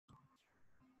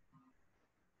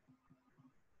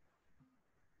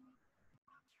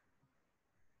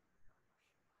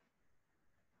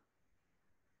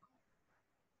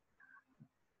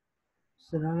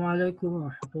السلام عليكم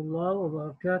ورحمة الله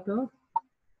وبركاته.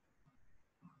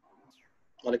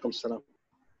 وعليكم السلام.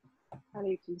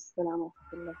 عليكم السلام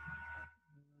ورحمة الله.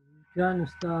 We can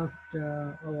start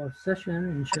our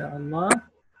session inshallah.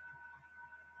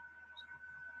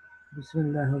 بسم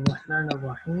الله الرحمن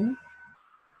الرحيم.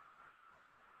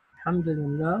 الحمد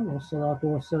لله والصلاة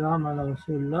والسلام على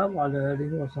رسول الله وعلى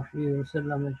آله وصحبه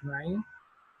وسلم أجمعين.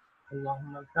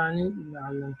 اللهم انفعني بما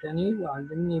علمتني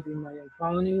وعلمني بما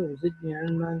ينفعني وزدني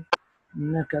علما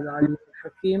إنك العليم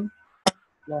الحكيم.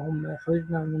 اللهم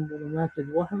اخرجنا من ظلمات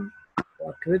الوهم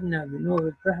وأكرمنا بنور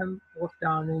الفهم وافتح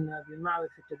علينا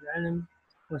بمعرفة العلم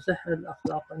وسهل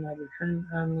أخلاقنا بالحلم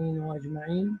آمين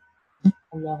وأجمعين.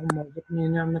 اللهم ارزقني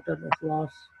نعمة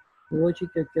الإخلاص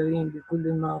بوجهك الكريم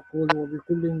بكل ما أقول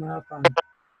وبكل ما أفعل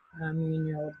آمين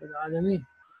يا رب العالمين.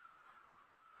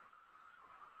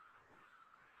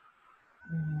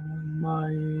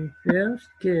 My first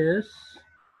case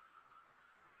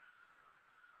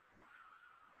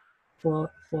for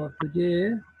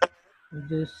today,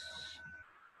 this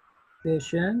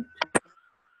patient.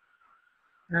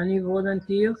 Any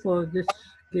volunteer for this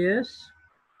case?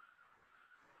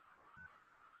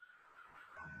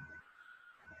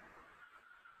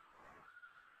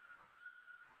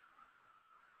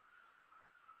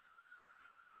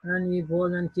 Any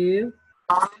volunteer?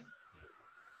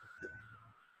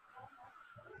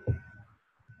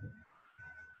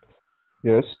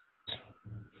 Yes.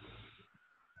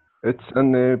 It's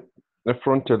a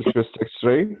frontal chest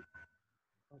X-ray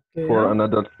for an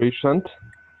adult patient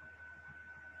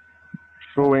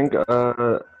showing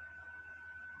a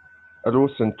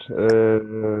lucent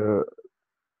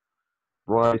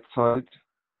right side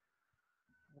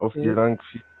of the lung.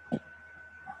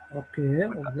 Okay,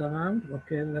 of the lung.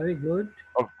 Okay, very good.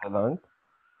 Of the lung,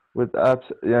 with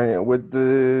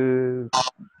the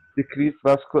decreased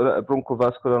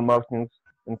bronchovascular markings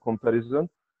in comparison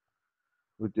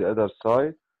with the other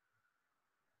side.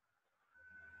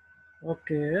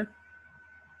 Okay.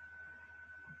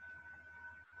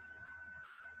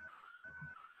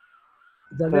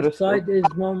 The left side is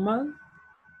normal?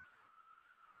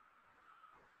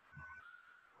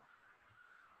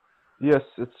 Yes,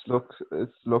 it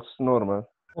looks normal.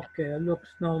 Okay, it looks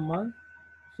normal.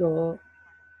 So,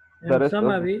 The in rest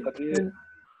summary, of the study,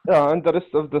 and the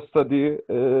rest of the study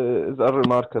is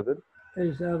unremarkable.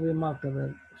 Is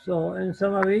remarkable. So, in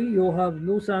summary, you have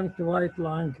lucent right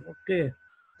lung. Okay.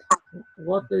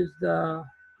 What is the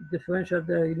differential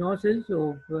diagnosis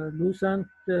of lucent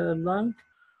lung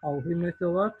or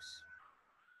hemothorax?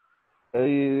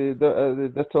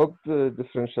 The top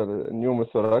differential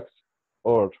pneumothorax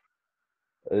or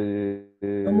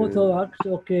Pneumothorax,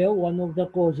 okay, one of the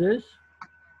causes.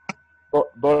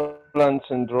 Boland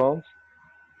syndrome.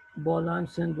 Boland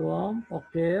syndrome,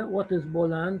 okay. What is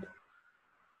Boland?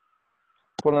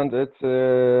 Boland, it's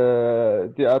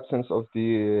the absence of the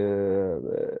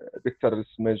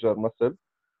pectoralis major muscle.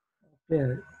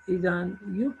 Okay, then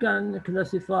you can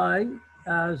classify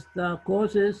as the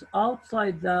causes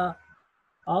outside the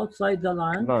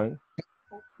lung.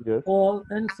 Yes. Or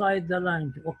inside the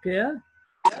lung, okay?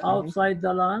 Outside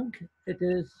the lung, it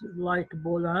is like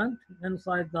Boland.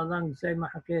 Inside the lung, زي ما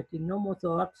حكيتي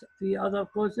pneumothorax. في other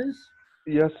causes?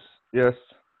 Yes.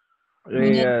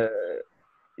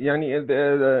 يعني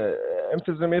the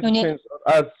emphysema change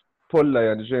as polla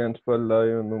يعني giant polla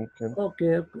ممكن.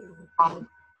 Okay.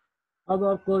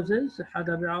 Other causes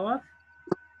حدا بيعرف؟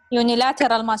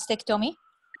 Unilateral mastectomy.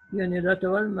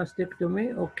 Unilateral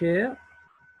mastectomy, okay.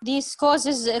 These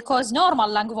cause normal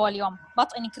lung volume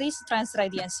but increased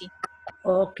transradiancy.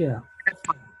 Okay.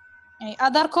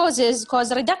 Other causes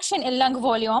cause reduction in lung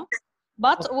volume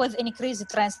but with increased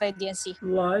transradiancy.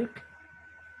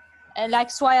 Like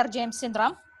Swyer-James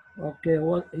syndrome. Okay,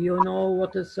 what you know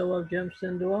what is Swyer-James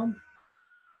syndrome?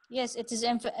 Yes, it is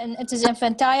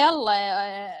infantile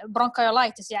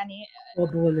bronchiolitis يعني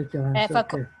obliterance,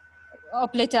 okay.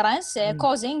 Obliterance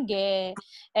causing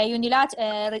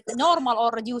normal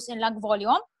or reduced in lung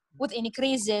volume with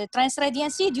increased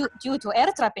transradiancy due to air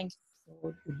trapping.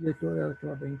 Due to air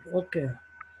trapping, okay.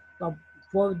 So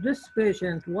for this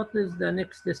patient, what is the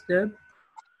next step?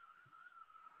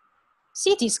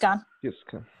 CT scan.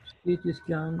 CT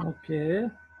scan, okay.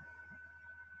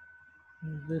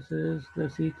 This is the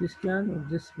CT scan of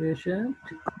this patient.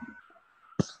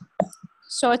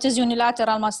 So it is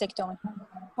unilateral mastectomy.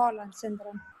 Boland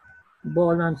syndrome.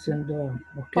 Boland syndrome,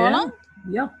 okay. Boland?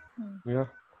 Yeah. Yeah.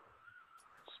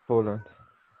 It's Boland.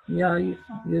 Yeah,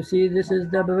 you see this is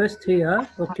the breast here,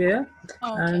 okay.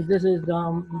 And this is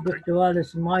the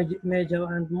pectoralis major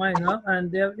and minor,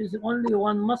 and there is only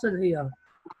one muscle here,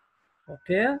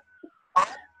 okay.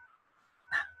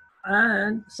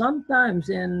 And sometimes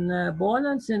in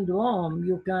Poland syndrome,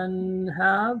 you can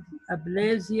have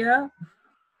aplasia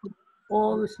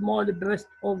or small breast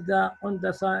of the on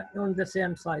the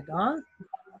same side.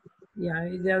 Yeah,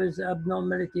 there is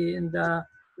abnormality in the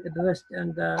breast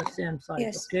on the same side.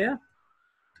 Yes. Okay.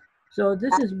 So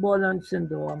this is Poland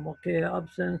syndrome. Okay,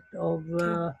 absence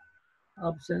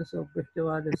of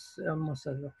pectoralis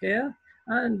muscle. Okay,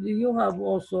 and you have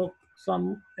also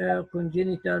some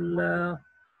congenital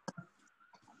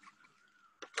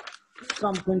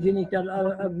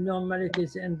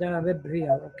abnormalities in the rib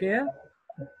here. Okay.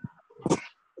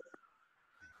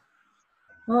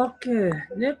 Okay,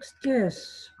 next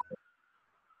case.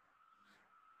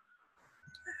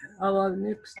 Our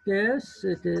next case,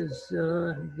 it is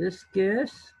this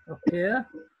case. Okay.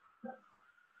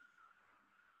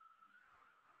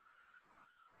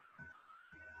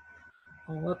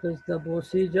 What is the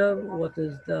procedure? What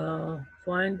is the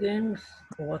findings?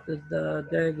 What is the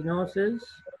diagnosis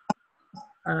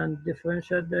and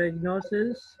differential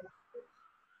diagnosis?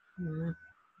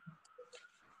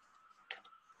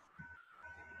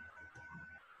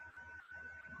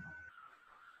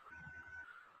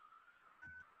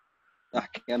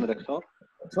 احكي انا دكتور.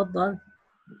 تفضل.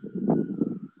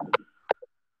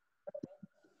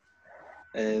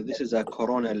 This is a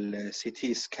coronal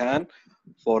CT scan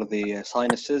for the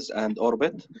sinuses and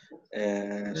orbit,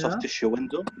 soft tissue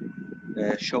window,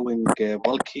 showing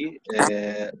bulky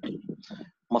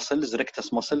muscles,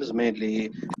 rectus muscles,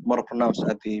 mainly more pronounced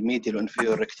at the medial and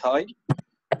inferior recti.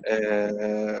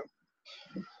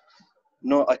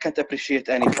 No, I can't appreciate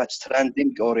any fat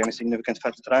stranding or any significant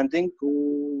fat stranding.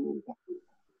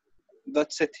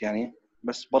 That's it يعني.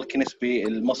 بس bulkiness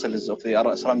بالmuscles of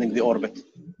the surrounding the orbit.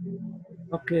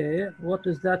 Okay, what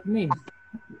does that mean?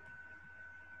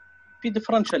 في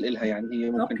differential إلها يعني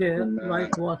هي ممكن تكون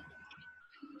like what?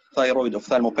 thyroid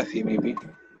ophthalmopathy maybe.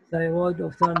 Thyroid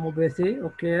ophthalmopathy,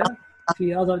 okay.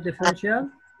 في other differential?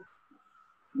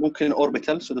 ممكن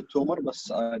orbital pseudotumor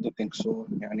بس I don't think so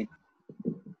يعني.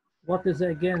 What is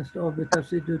against orbital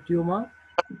pseudotumor?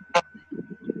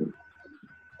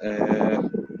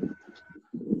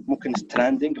 ممكن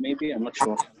stranding maybe, I'm not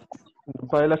sure.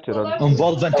 Bilateral.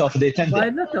 Involvement of the tendon.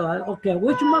 Bilateral, okay.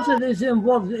 Which muscle is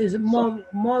involved? Is more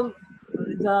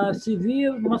the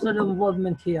severe muscle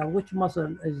involvement here? Which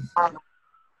muscle is?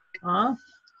 نعم.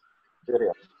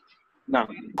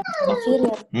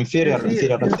 Inferior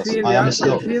rectus. I am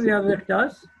slow. Inferior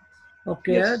rectus.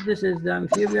 Okay, Yes. this is the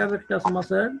inferior rectus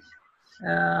muscle.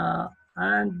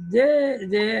 And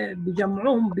they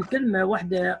بيجمعوهم بكلمة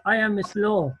واحدة I am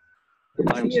slow.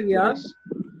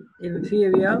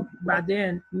 Inferior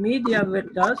بعدين medial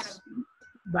rectus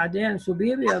بعدين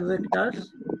superior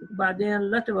rectus بعدين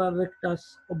lateral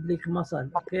rectus oblique muscle.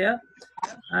 Okay,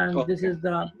 and this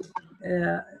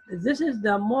is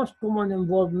the most common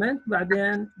involvement.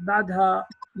 بعدها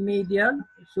medial,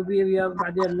 superior,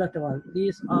 بعدين lateral.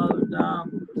 These are the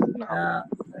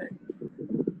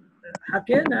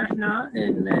حكينا احنا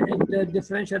in the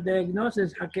differential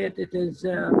diagnosis حكيت it is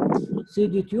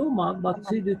CD tumor, but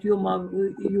CD tumor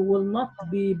you will not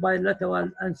be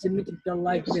bilateral and symmetrical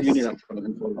like this.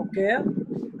 Okay,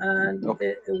 and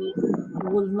it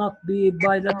will not be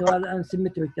bilateral and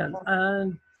symmetrical,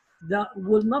 and that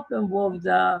will not involve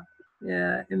the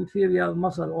inferior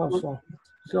muscle also.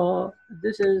 So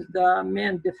this is the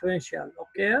main differential.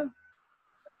 Okay.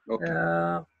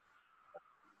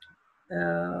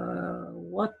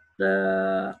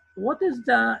 What is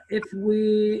the,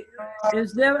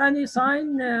 is there any sign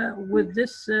with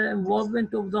this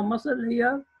involvement of the muscle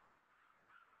here?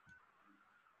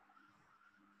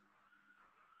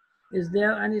 Is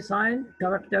there any sign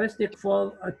characteristic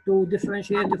for to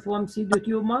differentiate from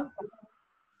pseudotumor?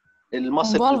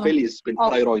 المسل بيليز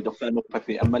بالثايرويد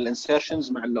ophthalmopathy اما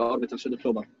الانسيرشنز مع الاوربيتال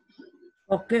pseudotumor.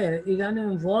 Okay, إذا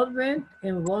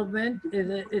involvement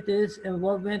it is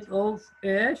involvement of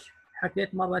إيش؟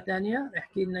 حكيت مرة ثانية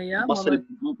احكي لنا إياه.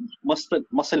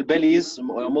 muscle bellies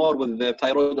more with the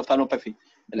thyroid ophthalmopathy.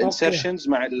 الانسيرشنز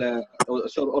مع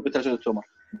الاوربيتال pseudotumor.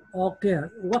 Okay,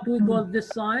 what we call this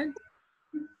sign?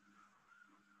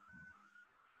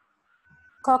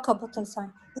 Coca bottle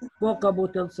sign. Coca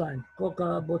bottle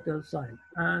sign.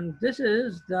 And this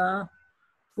is the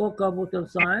Coca bottle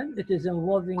sign. It is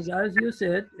involving, as you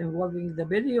said, involving the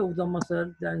belly of the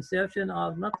muscle. The insertion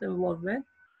are not involvement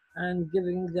and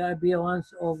giving the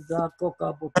appearance of the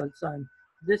Coca bottle sign.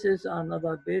 This is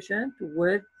another patient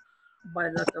with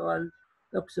bilateral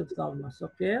exophthalmos,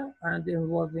 okay, and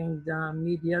involving the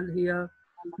medial here,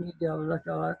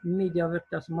 medial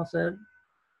rectus muscle,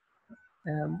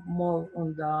 more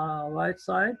on the right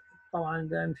side. طبعا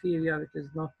the inferior it is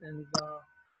not in the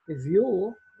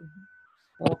view.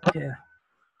 Okay.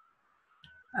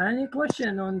 Any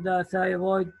question on the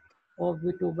thyroid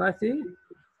orbitopathy?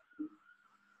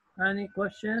 Any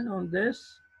question on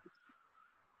this?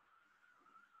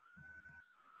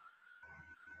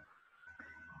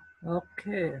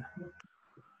 Okay.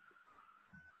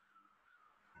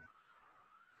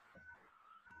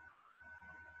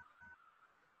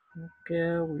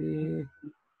 Okay, we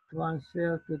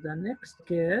transfer to the next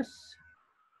case.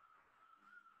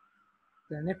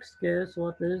 The next case,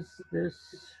 what is this?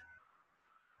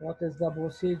 What is the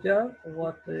procedure?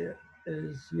 What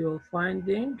is your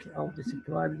finding? I'll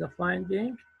describe the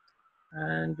finding.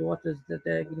 And what is the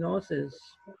diagnosis?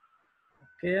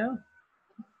 Okay.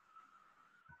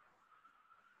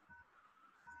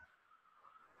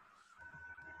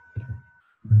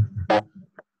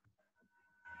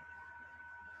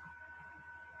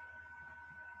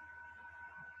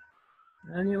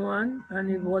 Anyone?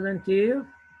 Any volunteer?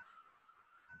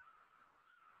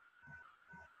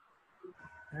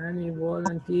 Any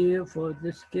volunteer for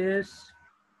this case?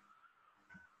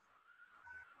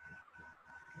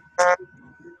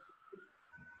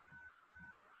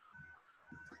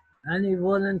 Any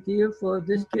volunteer for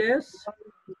this case?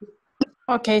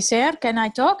 Okay, sir, can I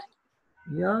talk?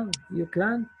 Yeah, you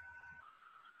can.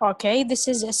 Okay, this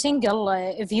is a single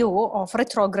view of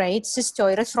retrograde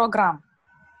cystourethrogram.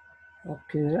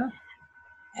 Okay.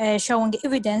 Showing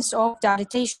evidence of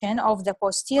dilatation of the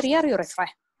posterior urethra.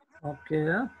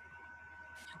 Okay.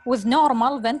 With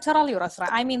normal ventral urethra.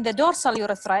 I mean, the dorsal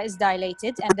urethra is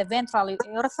dilated and the ventral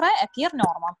urethra appear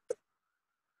normal.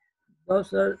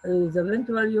 The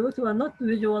ventral urethra not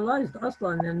visualized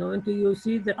أصلاً إنه until you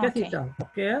see the catheter.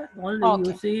 Okay. Only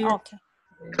you see. Okay.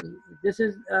 This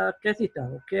is a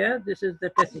catheter. Okay. This is the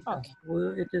catheter.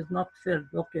 Okay. It is not filled.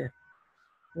 Okay.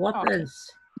 What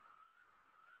else?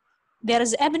 There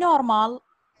is abnormal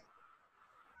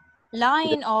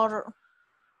line or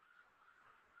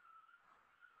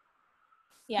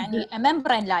يعني a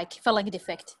membrane-like filling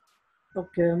defect.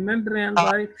 Okay,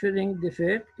 membrane-like filling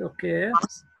defect. Okay.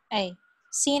 A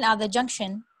seen at the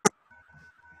junction.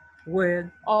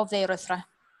 Where? Of the urethra.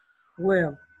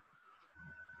 Where?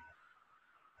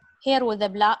 Here with the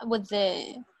blood with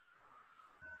the.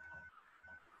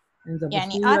 In the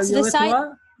يعني posterior at the urethra?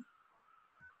 side.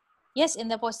 Yes, in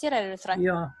the posterior urethra.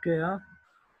 Yeah. Okay.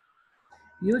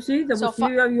 You see, the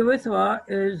posterior urethra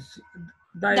is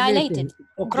dilated.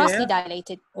 Okay. Grossly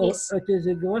dilated. Yes. It is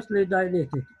grossly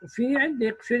dilated. في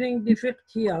عندك filling defect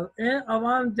here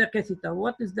around the catheter.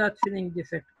 What is that filling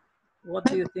defect? What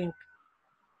do you think?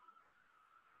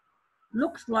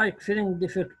 Looks like filling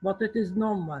defect, but it is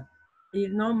normal.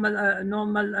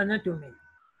 Normal anatomy.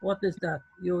 What is that?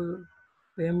 You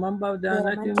remember the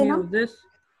anatomy of this?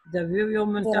 The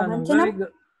viriomontanum. Very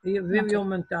good.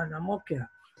 Viriomontanum. Okay.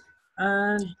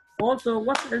 And also,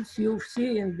 what else you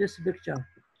see in this picture?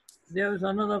 There is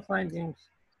another findings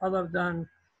other than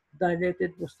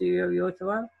dilated posterior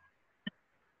urethra.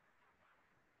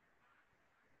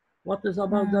 What is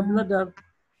about the bladder?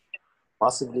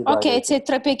 Possibly okay, it's a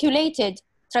trabeculated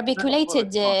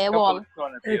wall.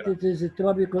 It is a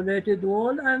trabeculated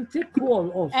wall and thick wall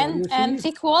also. And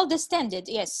thick wall distended,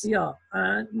 yes. Yeah,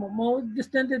 and more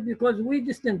distended because we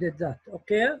distended that,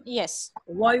 okay? Yes.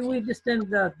 Why we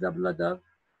distend that, the bladder?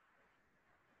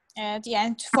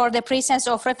 And for the presence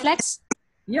of reflex?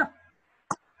 Yeah.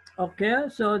 Okay,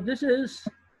 so this is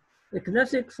a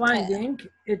classic finding.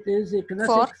 It is a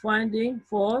classic finding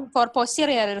for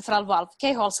posterior urethral valve,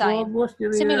 keyhole sign.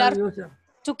 Similar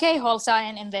to keyhole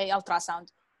sign in the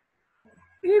ultrasound.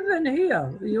 Even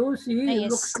here, you see, yes. It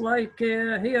looks like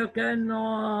here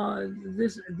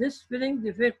this filling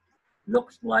defect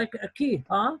looks like a key,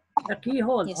 huh? A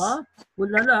keyhole, yes. huh?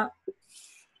 ولا لا?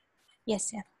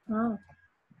 Yes, yeah.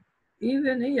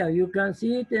 Even here, you can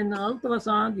see it in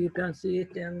ultrasound, you can see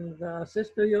it in the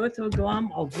cystourethrogram,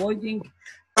 avoiding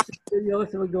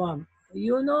cystourethrogram.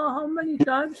 You know how many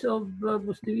types of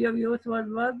posterior urethral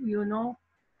valve, you know?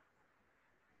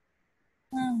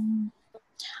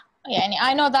 Yeah,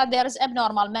 I know that there is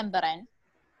abnormal membrane.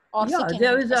 Or yeah,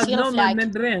 there is abnormal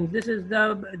membrane. This is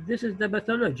the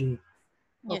pathology.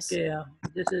 Yes. Okay,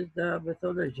 this is the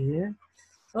pathology.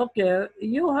 Okay,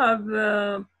 you have,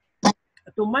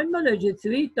 to my knowledge,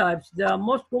 3 types. The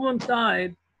most common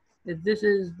type, this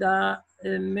is the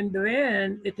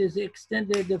membrane. It is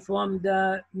extended from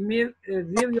the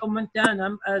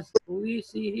viriomontanum, as we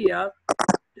see here,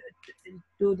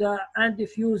 to the and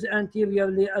diffuse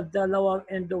anteriorly at the lower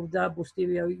end of the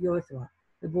posterior urethra.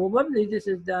 Probably this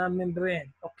is the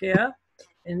membrane, okay,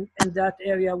 in that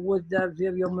area with the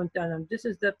viriomontanum. This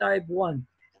is the type 1.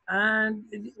 And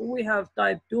we have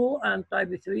type 2 and type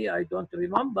 3. I don't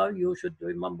remember. You should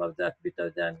remember that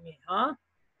better than me, huh?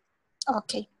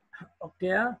 Okay.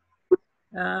 Okay.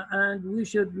 And we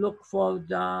should look for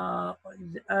the,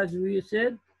 as we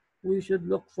said, we should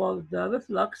look for the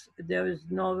reflux. There is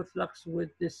no reflux with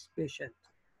this patient.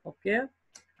 Okay.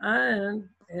 And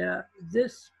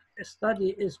this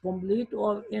study is complete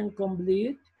or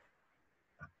incomplete.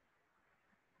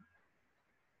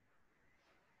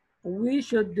 We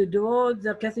should draw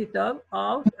the catheter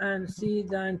out and see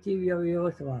the anterior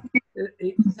urethra.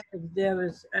 If there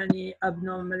is any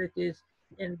abnormalities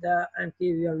in the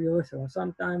anterior urethra,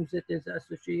 sometimes it is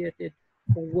associated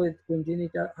with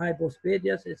congenital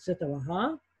hypospadias, etc.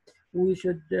 Huh? We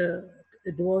should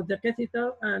draw the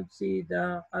catheter and see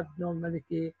the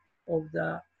abnormality of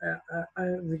the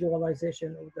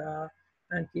visualization of the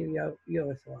anterior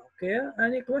urethra. Okay,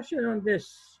 any question on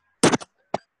this?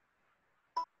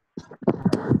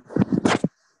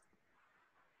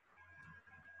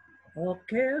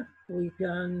 Okay, we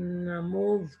can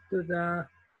move to the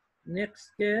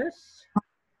next case.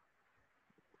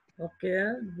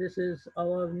 Okay, this is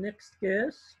our next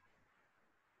case.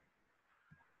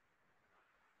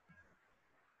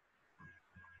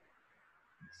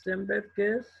 Simple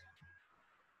case.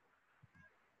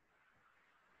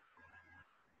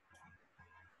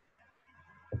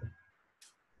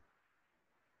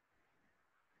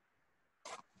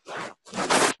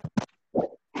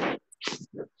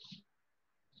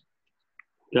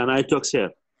 Can I talk,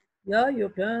 sir? Yeah, you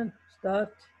can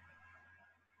start.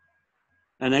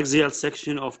 An axial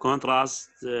section of contrast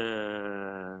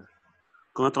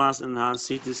enhanced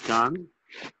CT scan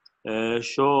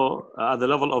show at the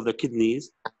level of the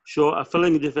kidneys, show a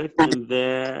filling defect in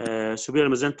the superior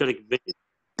mesenteric vein.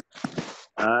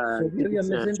 Superior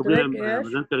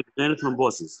mesenteric vein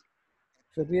thrombosis.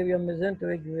 Superior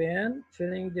mesenteric vein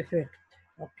filling defect.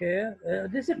 Okay,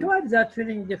 describe that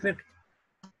filling defect.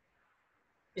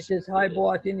 It is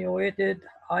hypoattenuated,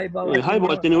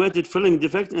 hypoattenuated filling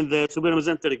defect in the superior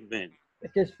mesenteric vein.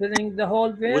 It is filling the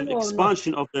whole vein with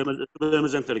expansion of the superior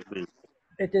mesenteric vein.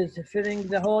 It is filling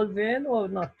the whole vein or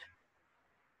not?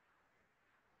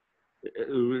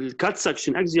 Cut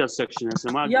section, axial section.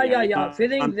 Yeah.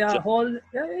 Filling the whole.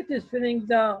 Yeah, it is filling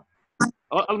the.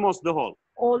 Almost the whole.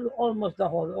 Almost the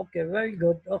whole. Okay, very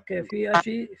good. Okay,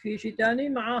 في شيء تاني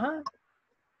معاها؟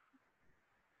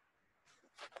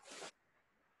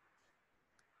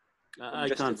 I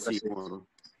can't see more.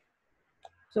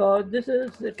 So this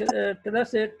is a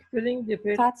classic filling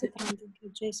defect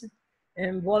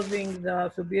involving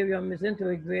the superior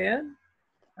mesenteric vein,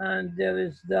 and there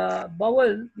is the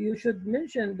bowel. You should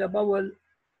mention the bowel,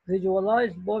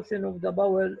 visualized portion of the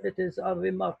bowel. It is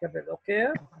unremarkable. Okay,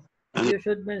 you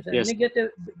should mention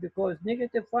negative, because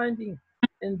negative finding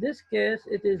in this case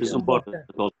it is important.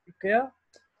 Okay.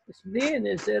 Spleen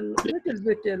is a little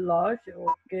bit enlarged,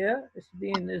 okay.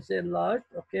 Spleen is enlarged,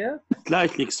 okay.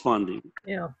 Slightly expanding.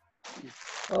 Yeah.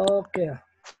 Okay.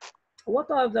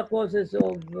 What are the causes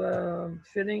of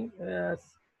filling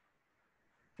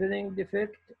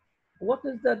defect? What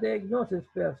is the diagnosis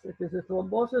first? It is a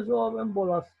thrombosis or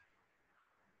embolus?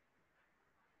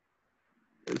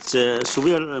 It's a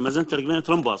superior mesenteric vein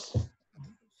thrombus.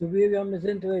 Superior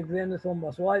mesenteric vein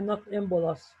thrombus. Why not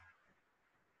embolus?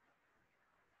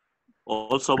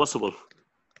 Also possible.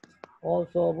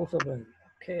 Also possible.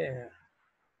 Okay.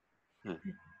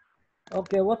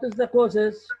 Okay, what is the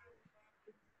causes?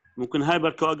 ممكن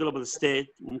hypercoagulable state,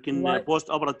 ممكن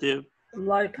post-operative,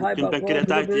 like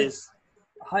pancreatitis.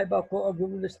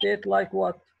 Hypercoagulable state like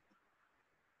what?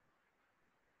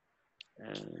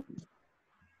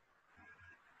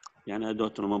 يعني I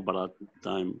don't remember at the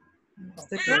time.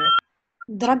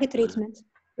 Drug treatment.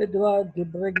 Drug,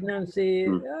 pregnancy,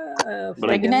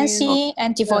 pregnancy,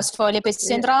 antiphospholipid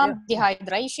syndrome,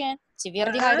 dehydration, severe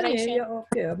dehydration.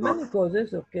 Okay, many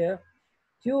causes, okay.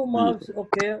 Tumors,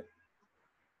 okay.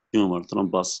 Tumor,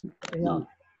 thrombus. Yeah.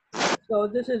 So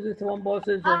this is the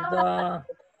thrombosis of the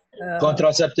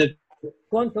contraceptive,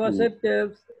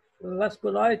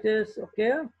 vasculitis,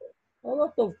 okay. A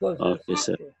lot of causes. Okay,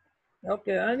 sir.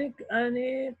 Okay,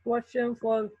 any question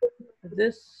for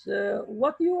this?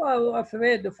 What you are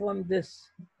afraid from this?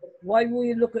 Why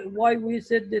we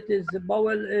said that the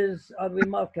bowel is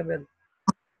remarkable?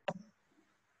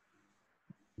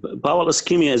 Bowel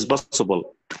ischemia is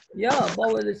possible. Yeah,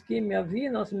 bowel ischemia,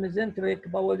 venous mesenteric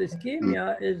bowel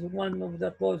ischemia is one of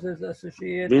the causes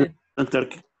associated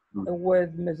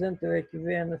with mesenteric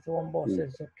vein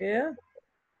thrombosis. Okay,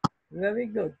 very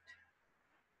good.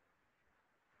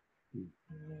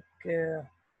 Okay.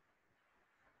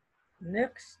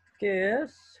 Next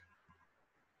case.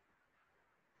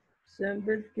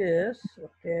 simple case.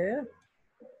 Okay.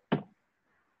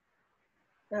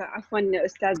 عفوا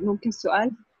أستاذ ممكن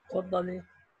سؤال؟ تفضلي.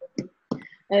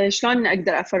 شلون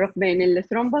أقدر أفرق بين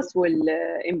الثرومبس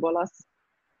والإمبولاس؟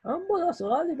 امبولاس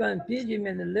غالبا تيجي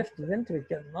من الليفت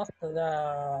فنتريكل نط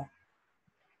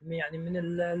يعني من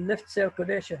الليفت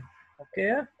سيركوليشن.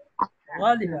 اوكي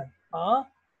غالبا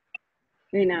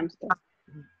اي نعم أستاذ.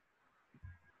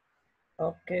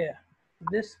 Okay,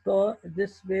 this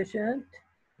patient,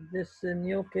 this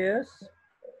new case,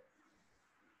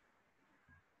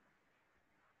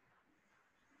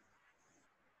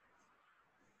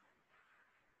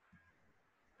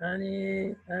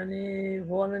 any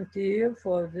volunteer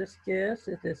for this case?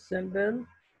 It is simple.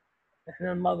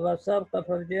 احنا المرة السابقة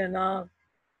فرجينا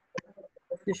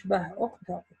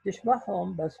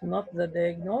تشبههم بس not the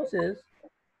diagnosis.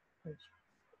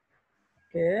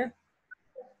 Okay.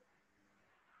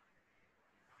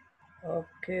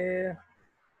 Okay.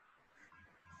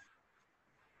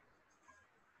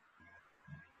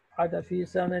 حتى في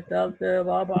سنة ثالثة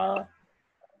رابعة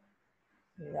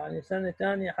يعني سنة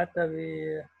ثانية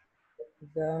حتى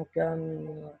they can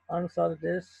answer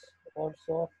this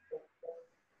also.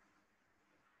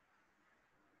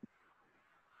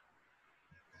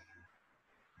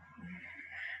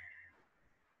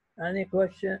 Any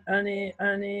question?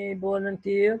 Any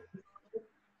volunteer?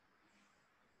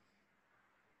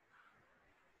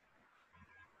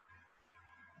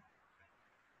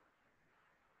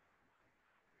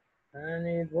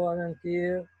 Any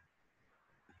volunteer?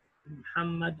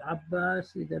 محمد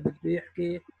عباس إذا بده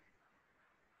يحكي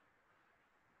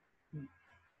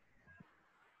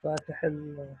فاتح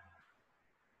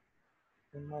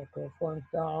الميكروفون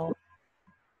تاعه.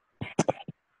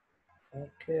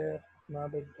 اوكي ما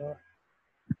بده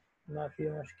ما في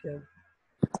مشكلة.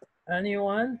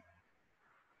 Anyone?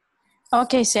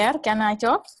 Okay, sir. Can I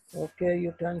talk? Okay,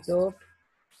 you can talk.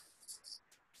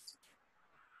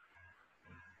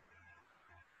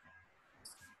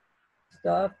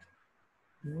 Start.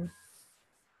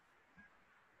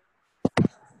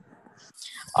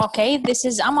 Okay, this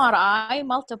is MRI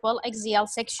multiple axial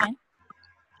section.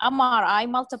 MRI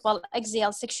multiple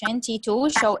axial section T2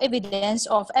 show evidence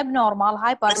of abnormal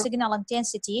hypersignal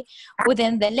intensity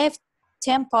within the left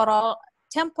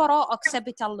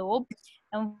temporal-occipital lobe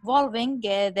involving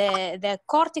the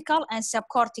cortical and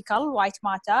subcortical white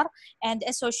matter and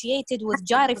associated with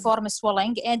gyriform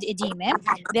swelling and edema.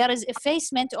 There is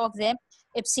effacement of the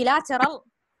ipsilateral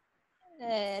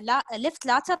left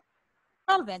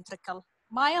lateral ventricle.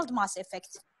 Mild mass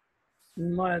effect.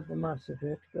 Mild mass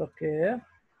effect, okay.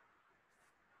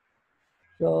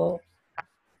 So,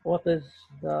 what is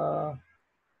the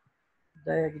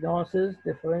diagnosis?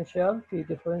 Differential, في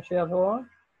differential هون.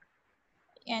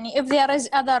 And if there is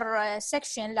other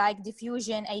section like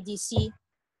diffusion, ADC,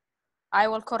 I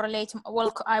will correlate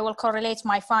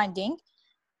my finding.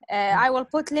 I will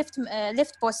put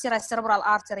left posterior cerebral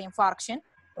artery infarction.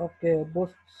 Okay,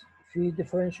 both في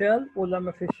differential ولا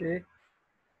ما في شيء؟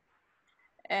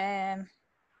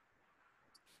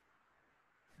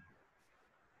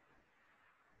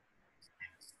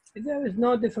 There is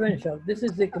no differential. This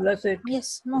is the classic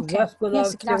vascular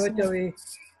territory.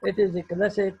 It is a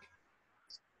classic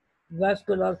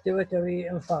vascular territory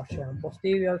infarction,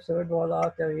 posterior cerebral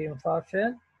artery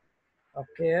infarction.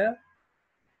 Okay.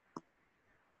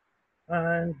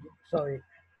 And sorry,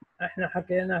 احنا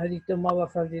حكينا هذيك المرة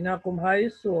فرجيناكم هاي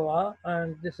الصورة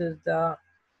and this is the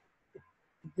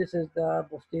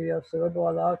posterior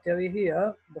cerebral artery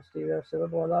here, posterior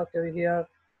cerebral artery here.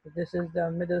 This is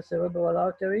the middle cerebral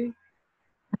artery,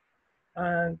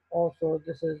 and also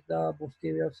this is the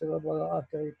posterior cerebral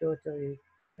artery territory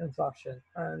infarction.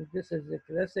 And this is the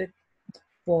classic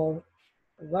for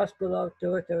vascular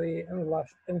territory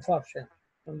infarction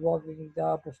involving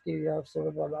the posterior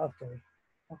cerebral artery.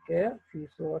 Okay, في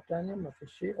صورة ثانية ما في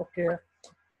شيء. Okay,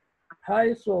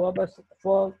 هاي الصورة بس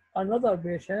for another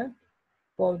patient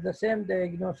for the same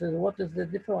diagnosis. What is the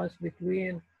difference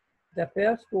between the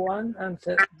first one and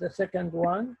the second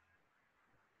one?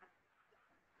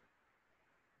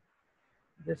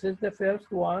 This is the first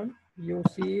one. You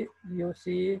see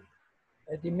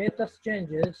edematous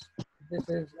changes. This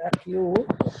is acute.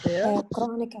 Okay.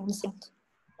 Chronic onset.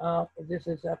 This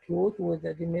is acute with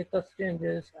edematous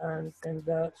changes, and in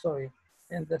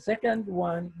the second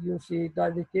one you see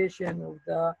dilatation of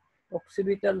the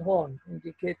occipital horn,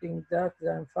 indicating that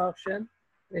the infarction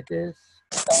it is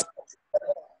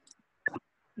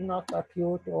not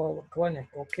acute or chronic.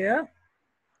 Okay.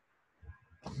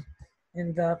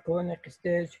 In the chronic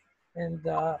stage, in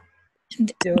the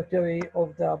territory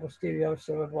of the posterior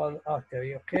cerebral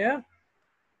artery. Okay.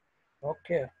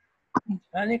 Okay.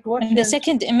 Any In questions? the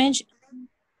second image,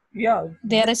 yeah,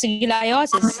 there is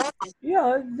gliosis.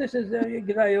 yeah, this is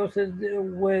gliosis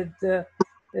with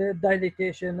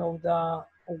dilatation of the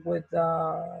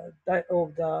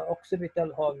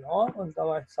occipital hole, no? On the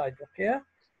right side, okay,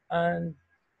 and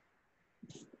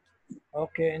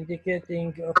okay,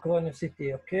 indicating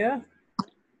chronicity, okay.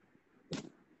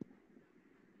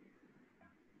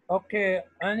 Okay,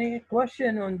 any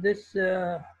question on this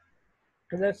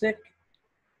classic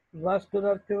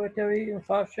vascular territory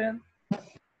infarction?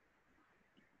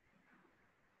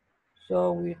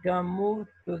 So we can move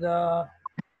to the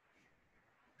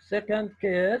second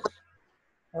case.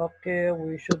 Okay,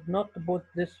 we should not put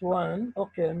this one.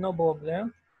 Okay, no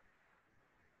problem.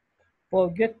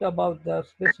 Forget about the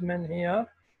specimen here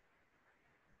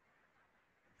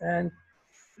and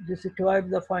describe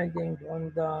the finding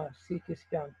on the CT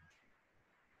scan.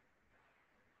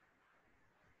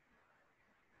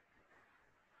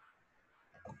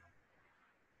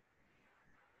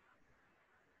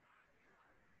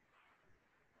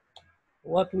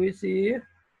 What we see,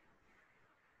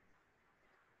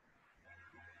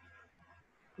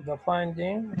 the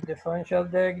finding, differential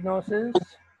diagnosis,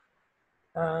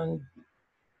 and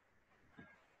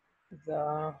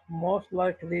the most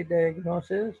likely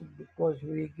diagnosis, because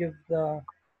we give the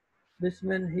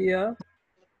specimen here.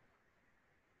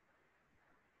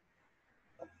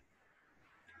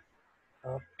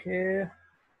 Okay.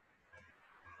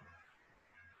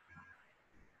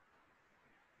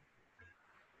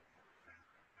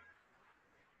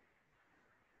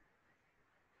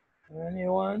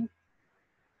 Anyone?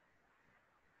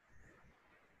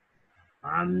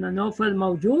 عمنا نوفل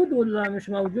موجود ولا مش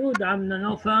موجود عمنا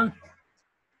نوفل؟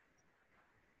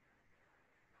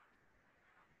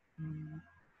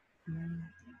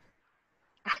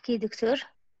 أحكي دكتور.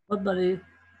 تفضلي.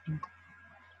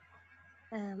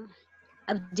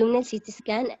 Abdominal CT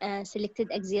scan,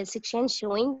 selected axial section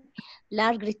showing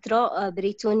large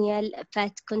retroperitoneal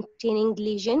fat-containing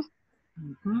lesion,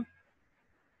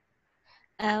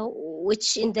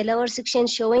 which in the lower section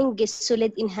showing a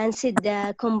solid enhanced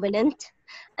component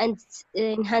and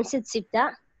enhanced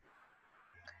septa.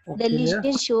 Okay. The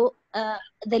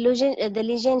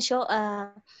lesion show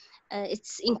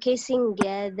it's encasing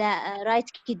the right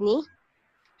kidney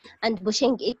and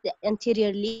pushing it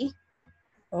anteriorly.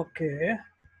 Okay.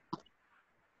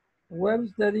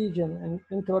 Where's the region?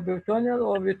 Intraperitoneal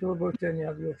or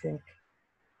retroperitoneal, you think?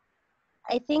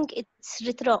 I think it's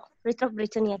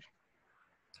retroperitoneal.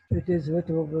 It is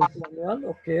retroperitoneal.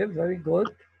 Okay, very good.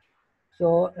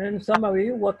 So in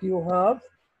summary, what you have?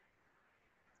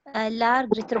 A large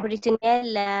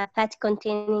retroperitoneal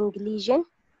fat-containing lesion.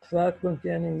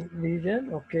 Fat-containing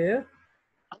lesion, okay.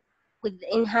 With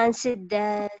enhanced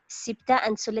septa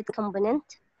and solid component.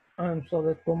 And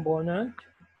solid component.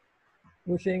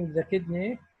 Pushing the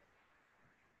kidney.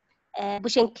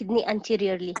 Pushing kidney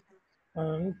anteriorly.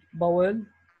 And bowel.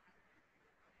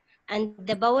 And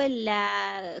the bowel,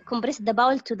 compress the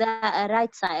bowel to the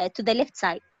right side, to the left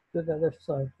side. To the left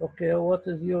side. Okay, what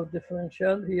is your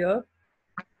differential here?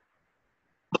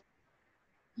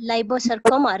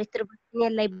 Liposarcoma,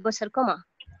 retroperitoneal liposarcoma.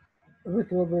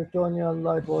 Retroperitoneal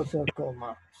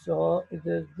liposarcoma. So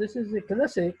this is a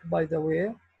classic, by the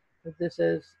way. This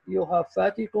is, you have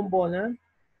fatty component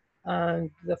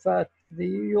and the fat,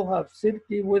 you have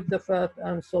silky with the fat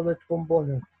and solid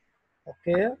component.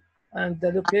 Okay, and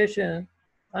the location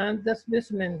and the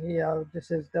specimen here, this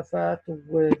is the fat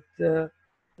with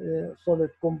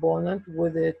solid component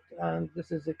with it, and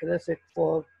this is a classic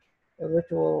for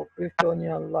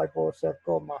retroperitoneal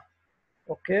liposarcoma.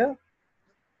 Okay,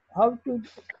 how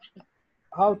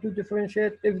to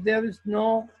differentiate if there is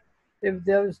no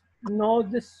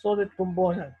this solid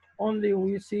component, only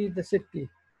we see the silky,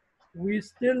 we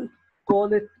still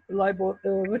call it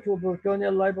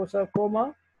retroperitoneal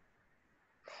liposarcoma.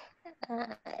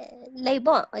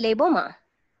 Lipoma.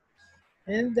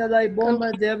 In the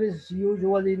lipoma, there is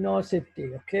usually no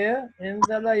septi, okay? In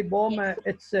the lipoma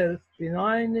itself,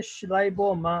 benignish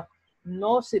lipoma,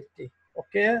 no septi,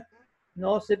 okay?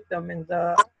 No septum in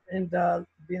the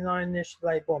benignish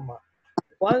lipoma.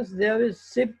 Once there is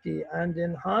septi and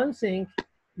enhancing,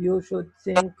 you should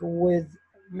think with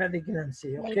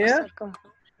malignancy, okay?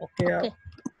 Okay.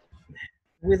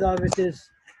 Whether it is,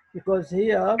 because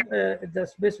here the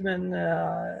specimen,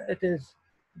 it is,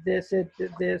 they said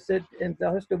in the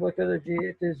histopathology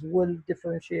it is well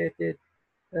differentiated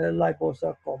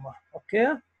liposarcoma.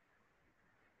 Okay.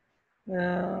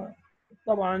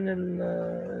 طبعا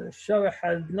الشرح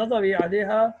النظري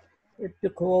عليها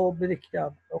بتقرأه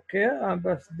بالكتاب. Okay.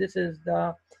 بس this is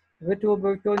the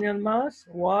Retroperitoneal mass.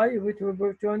 Why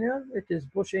retroperitoneal? It is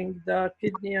pushing the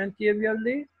kidney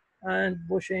anteriorly and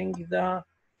pushing the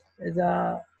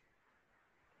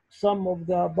some of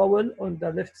the bowel on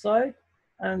the left side,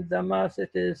 and the mass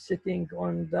it is sitting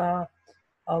on the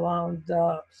around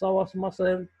the psoas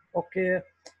muscle, okay,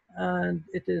 and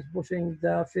it is pushing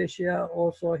the fascia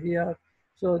also here.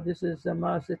 So this is the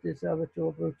mass, it is a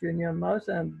retroperitoneal mass,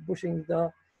 and pushing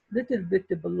the little bit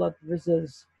blood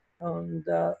vessels on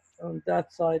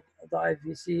that side, the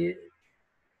IVC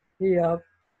here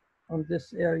on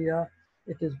this area,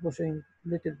 it is pushing a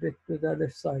little bit to the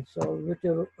left side. So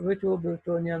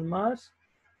retroperitoneal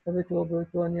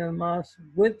mass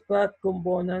with fat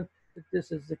component.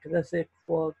 This is the classic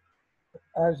for,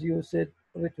 as you said,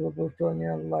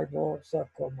 retroperitoneal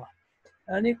liposarcoma.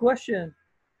 Any question?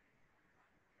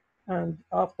 And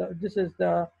after, this is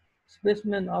the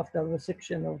specimen after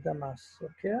resection of the mass,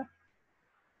 okay?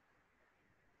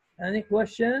 Any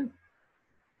question?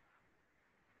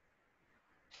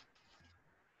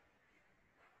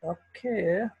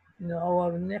 Okay, now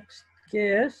our next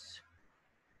case.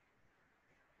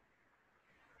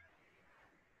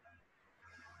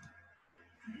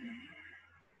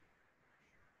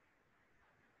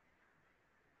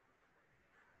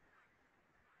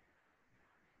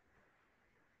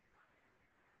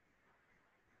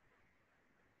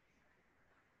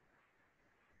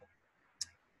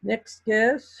 Next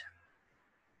case.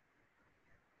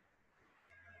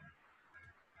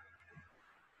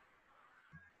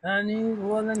 Any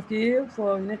volunteer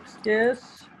for next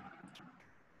case?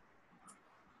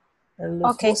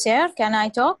 Okay, sir, can I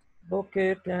talk?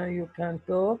 Okay, you can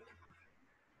talk.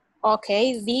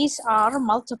 Okay, these are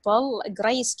multiple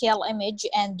grayscale image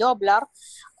and Doppler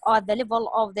at the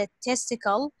level of the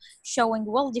testicle, showing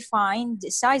well-defined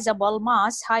sizable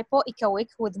mass hypoechoic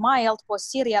with mild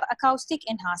posterior acoustic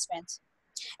enhancement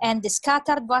and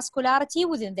scattered vascularity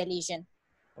within the lesion.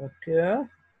 Okay.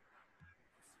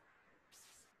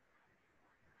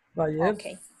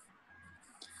 Okay.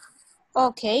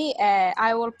 Okay,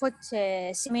 I will put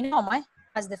seminoma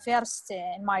as the first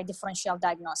in my differential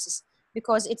diagnosis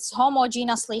because it's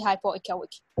homogeneously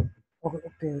hypoechoic.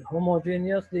 Okay,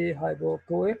 homogeneously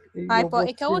hypoechoic.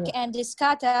 Hypoechoic and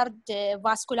scattered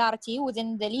vascularity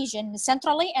within the lesion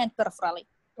centrally and peripherally.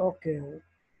 Okay.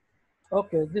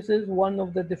 Okay, this is one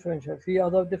of the differential. في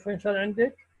other differential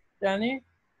عندك ثاني؟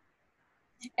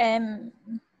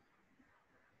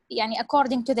 يعني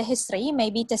according to the history,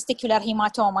 maybe testicular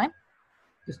hematoma.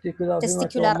 Testicular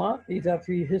hematoma. إذا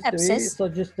في history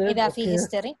suggested. إذا في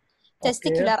history.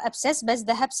 Testicular abscess, but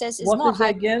the abscess is what more is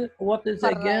again? What is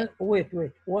again? Wait.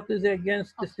 What is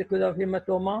against testicular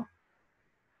hematoma?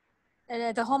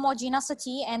 The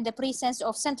homogeneity and the presence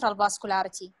of central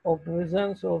vascularity. Of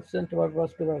presence of central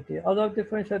vascularity. Other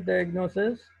differential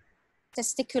diagnosis?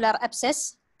 Testicular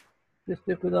abscess.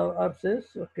 Testicular abscess,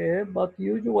 okay. But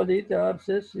usually the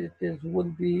abscess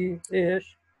will be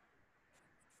إيش؟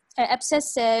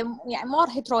 abscess يعني more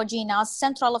heterogeneous,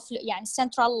 central يعني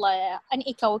central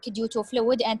anechoic due to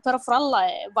fluid and peripheral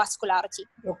vascularity.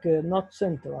 Okay, not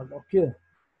central. Okay.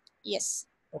 Yes.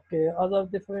 Okay, other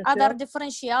differential? Other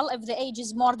differential, if the age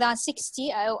is more than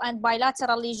 60 and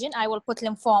bilateral lesion, I will put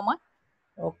lymphoma.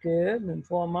 Okay,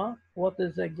 lymphoma. What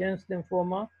is against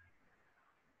lymphoma?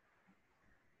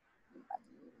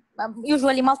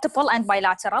 Usually multiple and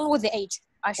bilateral with the age.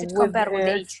 I should compare with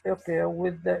the age. Okay,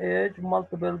 with the age,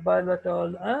 multiple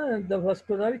bilateral, and the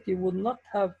vascularity would not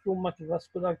have too much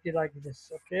vascularity like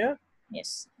this, okay?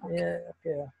 Yes. Okay. Yeah,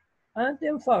 okay. And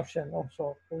infarction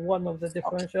also, one of the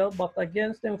differential, okay. But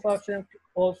against infarction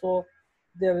also,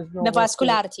 there is no the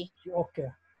vascularity. Okay.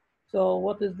 So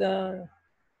what is the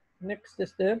next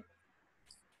step?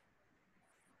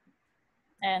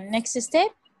 Next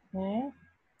step?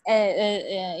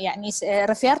 يعني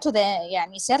refer to the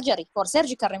يعني surgery for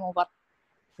surgical removal.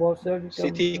 For surgical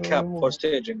CT cap removal. for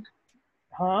staging.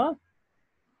 Huh?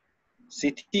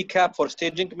 CT cap for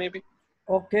staging maybe?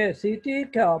 Okay,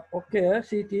 CT cap. Okay,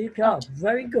 CT cap. Okay.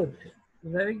 Very good.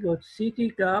 Very good.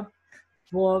 CT cap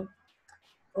for,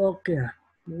 okay.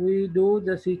 We do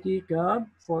the CT cap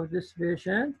for this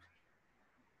patient.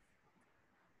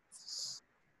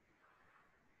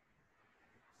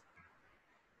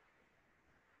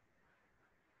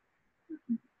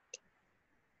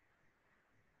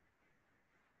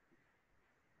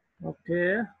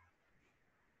 Okay.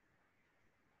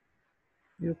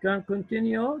 You can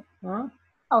continue, huh?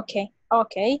 Okay.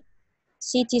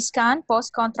 CT scan,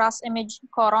 post-contrast image,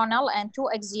 coronal and 2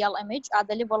 axial image at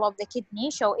the level of the kidney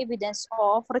show evidence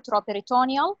of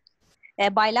retroperitoneal,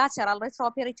 bilateral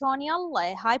retroperitoneal,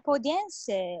 hypodense,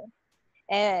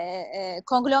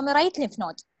 conglomerate lymph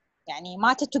node. يعني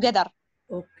matted together.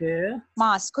 Okay.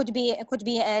 Mass could be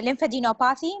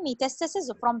lymphadenopathy, metastasis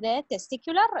from the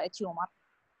testicular tumor.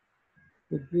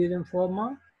 Could be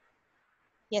lymphoma.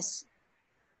 Yes.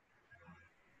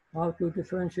 How to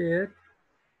differentiate?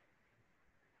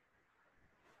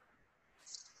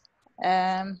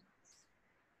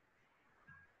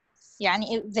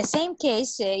 يعني the same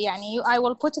case يعني I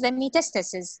will put the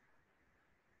metastasis.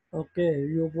 Okay,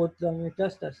 you put the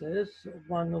metastasis,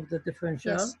 one of the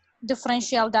differential. Yes,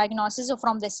 differential diagnosis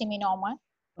from the seminoma.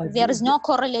 There is no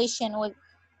correlation with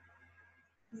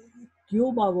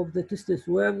tumor of the testis,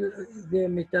 where they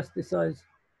metastasize.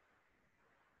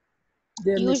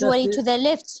 Usually to the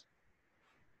left.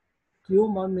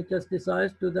 Tumor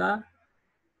metastasize to the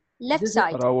left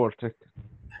side. Para-aortic.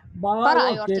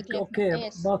 Para-aortic, okay.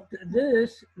 Yes. But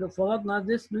this,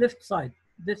 this left side.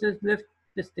 This is left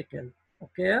testicle,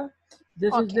 okay?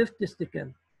 This is left testicle.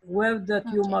 Where the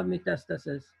tumor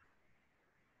metastasis?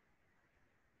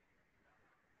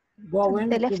 Going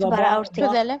the left to the para-aortic. To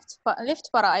the left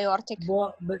para-aortic.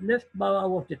 Left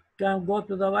para-aortic. Can go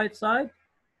to the right side?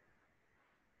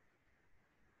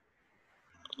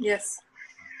 Yes.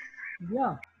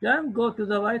 Yeah, can go to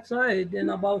the right side in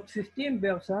about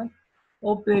 15%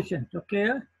 of patients, okay?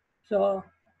 So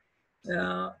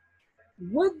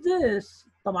with this,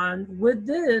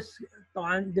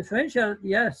 differential,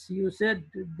 yes, you said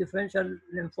differential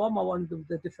lymphoma, one of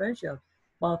the differential,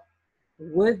 but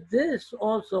with this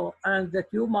also and the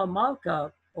tumor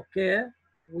marker, okay,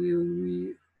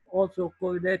 we also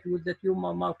correlate with the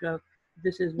tumor marker.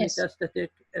 This is metastatic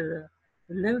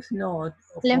lymph node.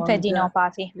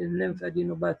 Lymphadenopathy.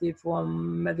 Lymphadenopathy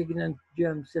from malignant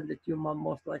germ cell tumor,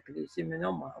 most likely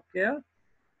seminoma, okay?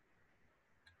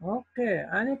 Okay,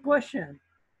 any question?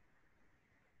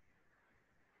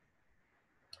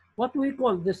 What do we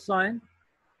call this sign?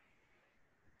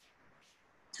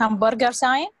 Hamburger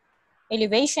sign,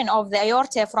 elevation of the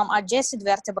aorta from adjacent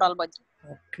vertebral body.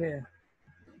 Okay.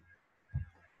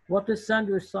 What is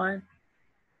sandwich sign?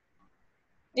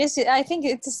 Yes, I think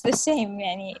it is the same,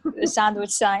 yani, the sandwich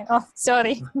sign. Oh,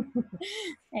 sorry.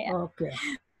 Yeah. Okay.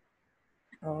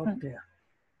 Okay.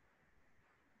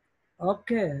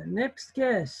 Okay, next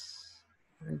case.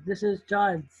 This is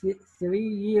child, 3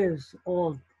 years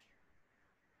old.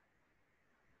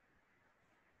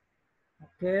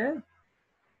 Okay.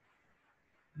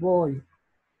 Boy.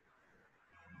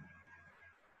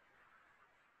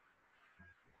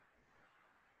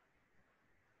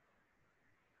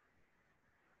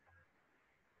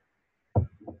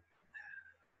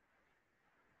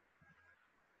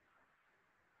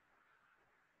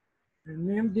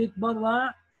 Name date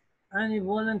barra. Any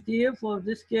volunteer for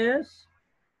this case?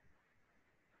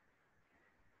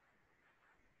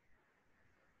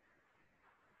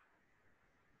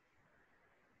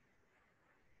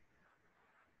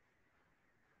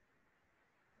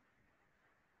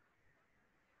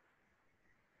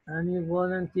 Any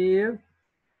volunteer?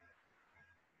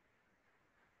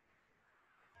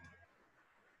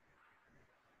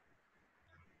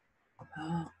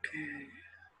 Okay.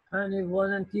 Any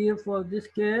volunteer for this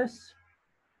case?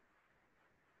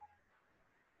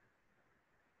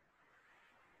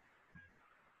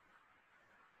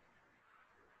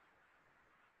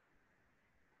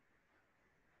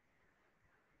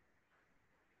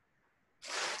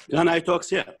 Can I talk,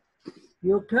 sir?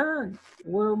 You can.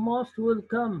 We're most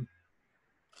welcome.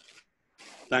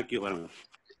 Thank you very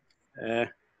much.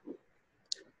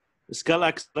 Skull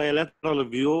X-ray lateral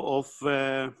view of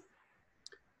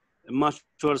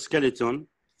mature skeleton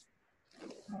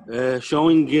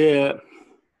showing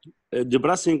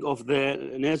depressing of the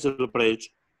nasal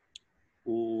bridge.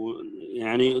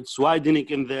 يعني it's widening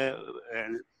in the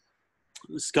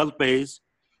skull base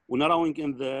ونarrowing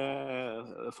in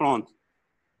the front.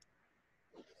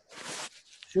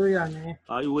 شو يعني؟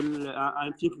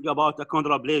 I'm thinking about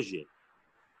achondroplasia.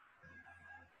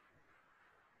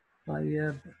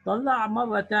 طيب طلع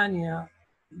مرة ثانية.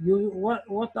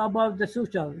 What about the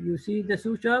suture? You see the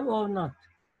suture or not?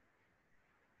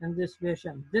 In this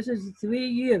patient. This is 3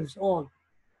 years old.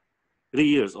 3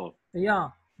 years old. Yeah.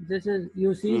 This is,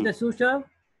 you see the suture?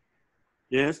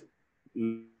 Yes.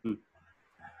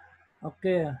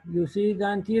 Okay. You see the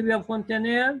anterior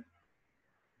fontanelle?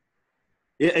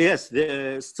 Yes.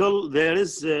 Still there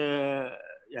is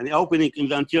يعني opening in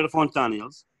the anterior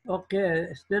fontanelles.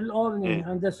 Okay. Still opening.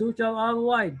 And the suture are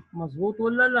wide. مظبوط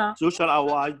ولا لا? Suture are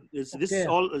wide. This is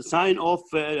all a sign of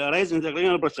rise in the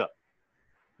cranial pressure.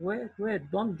 Wait.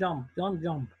 Don't jump.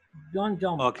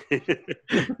 Okay.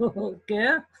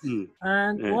 Okay.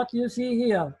 And what you see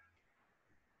here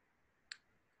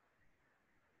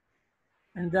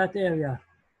in that area?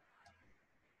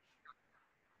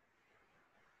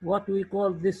 what we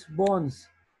call this bones.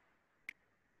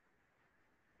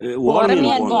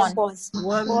 Wormian bones.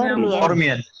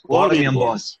 Wormian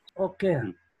bones. Okay.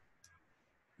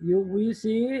 We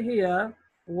see here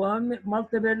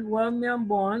multiple wormian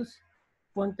bones,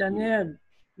 fontanelle,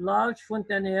 large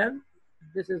fontanelle.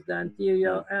 This is the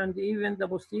anterior, and even the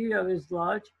posterior is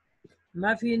large.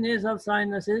 ما في nasal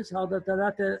sinuses. هذا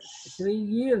 3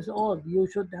 years old. You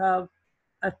should have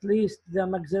at least the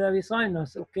maxillary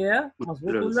sinus. Okay.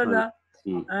 مظبوط ولا لا؟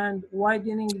 And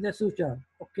widening the suture.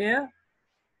 Okay.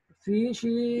 في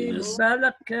شيء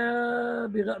بالك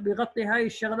بيغطي هاي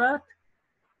الشغلات؟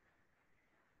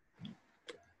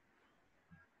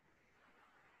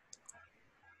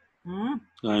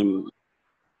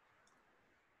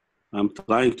 I'm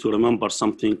trying to remember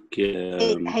something.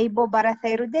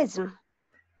 Hypoparathyroidism.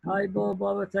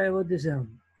 Hypoparathyroidism.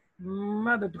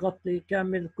 ما بتغطي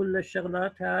كامل كل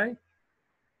الشغلات هاي.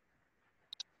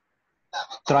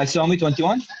 Trisomy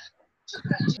 21.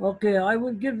 Okay, I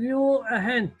will give you a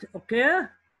hint. Okay.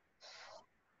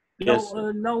 Yes.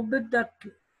 لو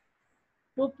بدك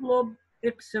تطلب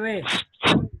X-ray,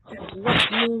 what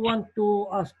do you want to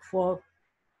ask for?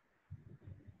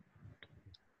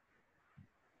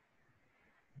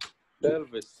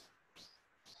 Pelvis.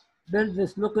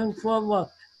 Pelvis, looking for what?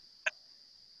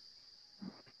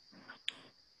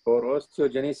 For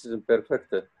osteogenesis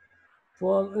imperfecta.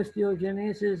 For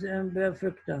osteogenesis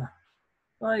imperfecta.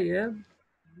 طيب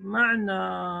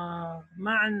معنا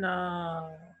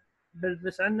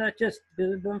بلبس عندنا chest.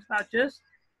 بينفع chest؟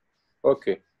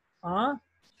 اوكي.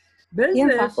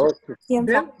 بلبس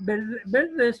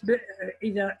بلبس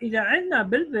اذا عندنا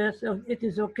بلبس it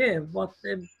is okay, but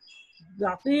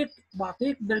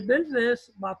بعطيك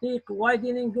بالبلبس بعطيك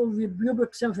widening of the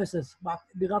pubic symphysis.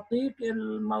 بيغطيك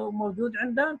الموجود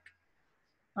عندك.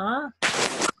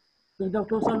 تقدر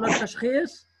توصل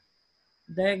للتشخيص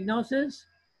diagnosis.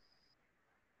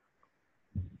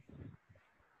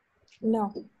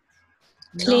 No.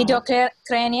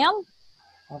 Cleidocranial.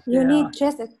 Okay, You need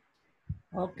chest.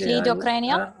 Okay.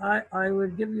 Cleidocranial. I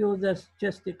will give you the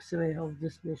chest X-ray of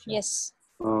this patient. Yes.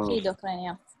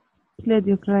 Cleidocranial.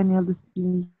 Cleidocranial.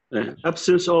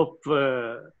 Absence of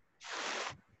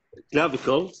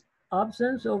clavicle.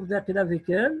 Absence of the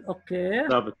clavicle. Okay.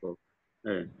 Clavicle.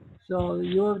 So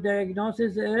your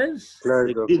diagnosis is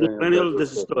cleidocranial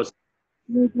dystosis.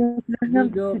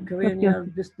 Cleidocranial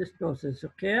dystosis.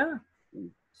 Okay.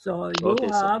 So you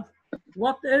have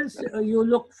what else you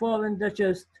look for in the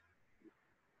chest?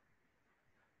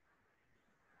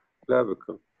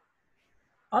 Clavicle.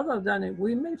 Other than it,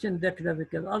 we mentioned the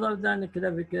clavicle. Other than the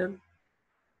clavicle,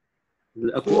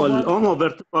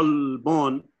 vertebral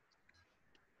bone.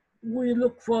 We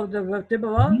look for the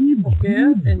vertebra, okay,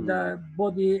 in the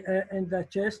body, in the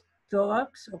chest,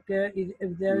 thorax, okay,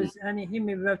 if there is any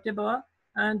hemivertebra,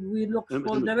 and we look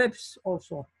for the ribs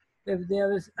also, if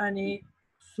there is any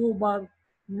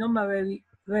supernumerary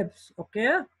ribs,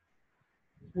 okay,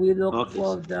 we look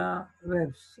for the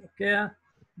ribs, okay.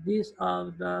 These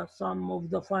are some of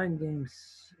the findings,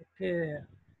 okay.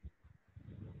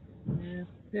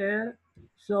 Okay,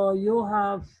 so you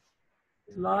have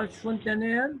large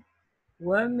fontanelle,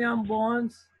 wormian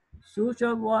bones,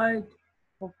 suture wide,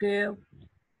 okay,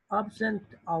 absent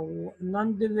or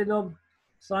non-developed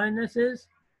sinuses,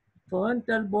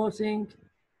 frontal bossing,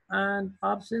 and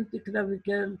absent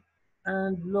clavicle,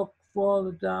 and look for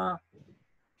the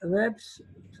ribs,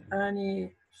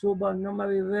 any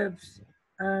supernumerary ribs,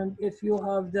 and if you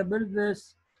have the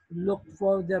pelvis, look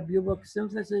for the pubic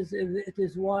symphysis if it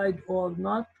is wide or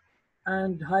not,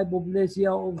 and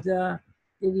hypoplasia of the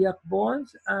iliac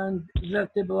bones, and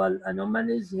vertebral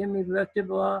anomalies,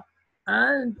 hemivertebra,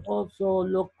 and also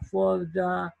look for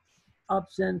the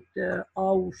absent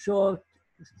or short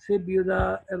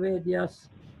fibula radius,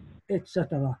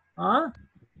 etc.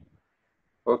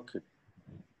 Okay.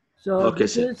 So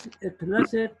this is a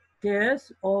classic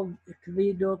case of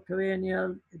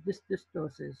cleidocranial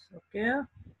dystosis. Okay.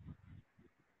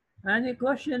 Any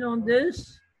question on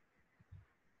this?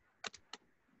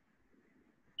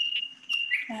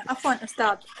 عفوا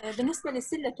أستاذ، بالنسبة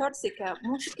للسلة تورسيكا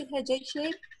مو شكلها جي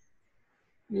شيب؟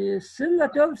 Silla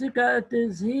torsica, it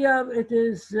is here, it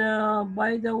is,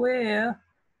 by the way,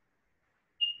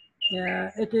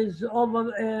 it is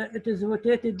over, it is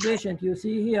rotated patient. You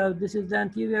see here, this is the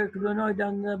anterior clinoid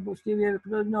and the posterior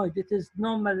clinoid. It is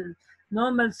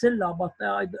normal Silla, but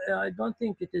I don't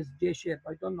think it is J-shape.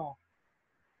 I don't know.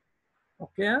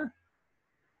 Okay.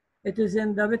 It is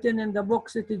written in the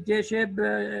box, it is J-shape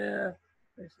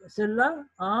Silla.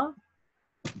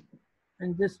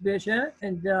 In this patient,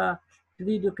 in the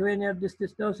cleidocranial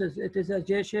dystosis, it is a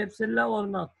J-shaped Silla or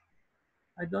not?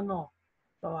 I don't know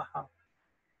صراحة.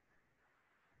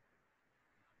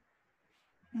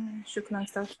 شكرا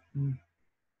أستاذ.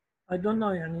 I don't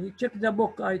know يعني check the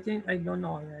book. I think I don't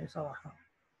know يعني صراحة.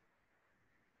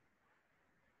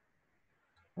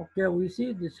 Okay, we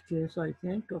see this case I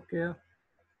think. Okay.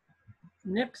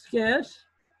 Next case.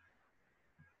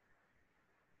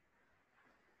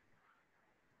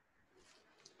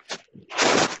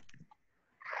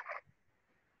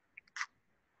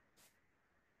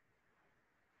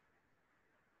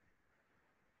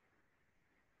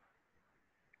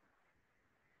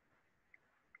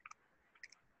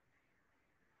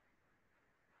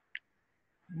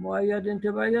 مؤيد انت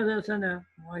بأي سنة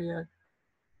مؤيد؟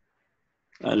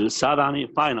 السابع يعني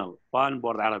فاينل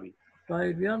بورد عربي.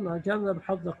 طيب يلا جرب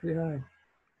حظك في هاي.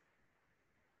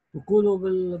 بيقولوا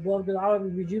بالبورد العربي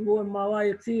بيجيبوا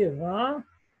MRI كثير ها؟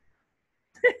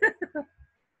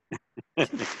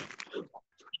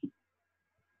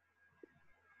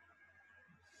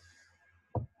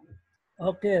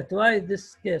 Okay, try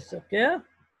this case, okay?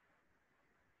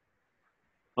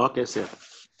 Okay, sir.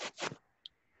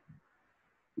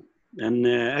 An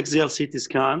axial CT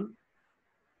scan.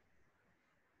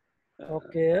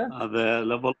 Okay. The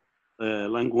level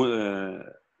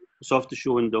soft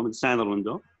tissue window, mediastinal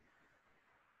window.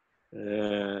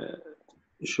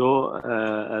 Show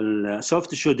soft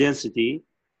tissue density.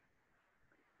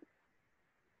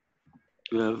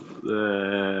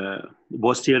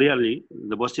 Posteriorly,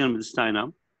 the posterior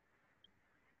mediastinum.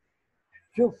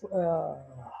 شوف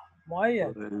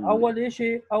مؤيد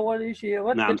أول شيء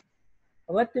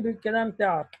رتب الكلام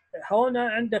تاعك. هنا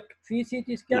عندك في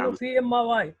CT scan وفي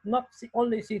MRI not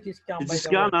only CT scan. CT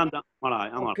scan and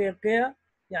MRI. اوكي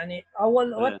يعني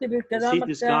أول رتب الكلام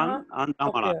CT scan and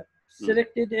MRI.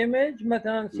 selected image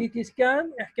مثلا CT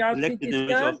scan احكي على CT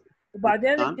scan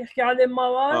وبعدين بتحكي على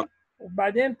MRI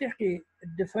وبعدين بتحكي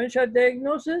differential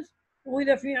diagnosis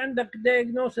وإذا في عندك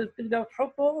diagnosis تقدر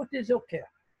تحطه it is okay.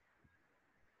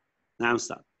 نعم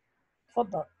أستاذ.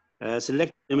 تفضل.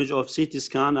 Select image of CT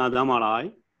scan and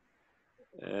MRI.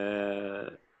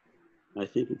 I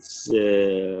think it's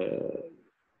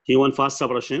T1 fast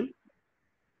suppression.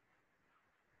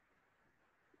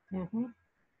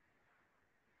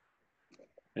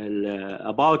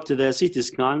 About the CT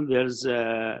scan, there's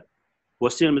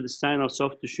posterior mediastinal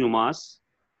soft tissue mass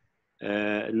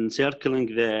encircling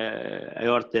the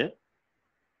aorta.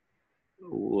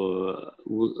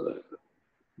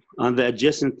 On the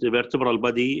adjacent vertebral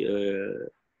body,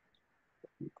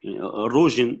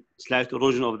 slight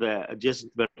erosion of the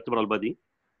adjacent vertebral body.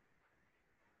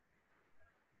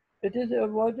 It is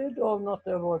eroded or not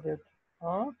eroded?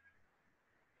 Huh?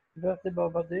 Vertebral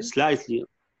body? Slightly.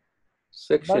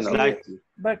 Sectional.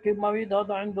 باقي المريض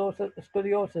هذا عنده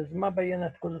سكوليوسيس ما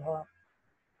بينت كلها.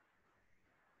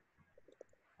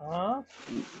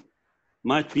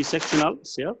 Might be sectional,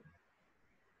 sir.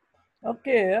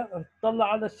 اوكي طلع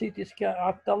على السي تي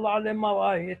سكان طلع على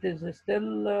MRI it is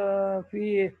still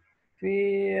في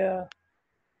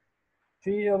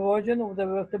erosion of the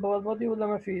vertebral body ولا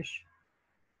ما فيش؟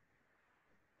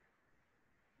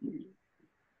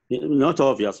 Not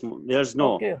obvious. There's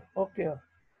no.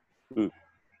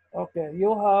 Okay.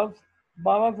 You have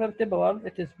paravertebral.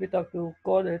 It is better to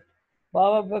call it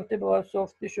paravertebral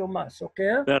soft tissue mass.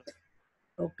 Okay.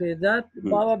 Okay. That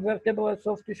paravertebral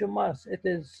soft tissue mass. It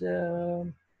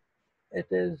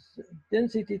is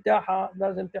density تاعها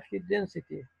لازم تحكي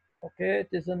density. Okay. It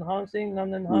is enhancing,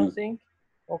 non-enhancing.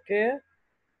 Okay.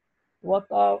 What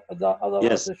are the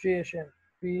other association?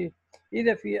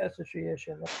 Either في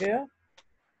association. Okay.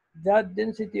 That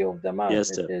density of the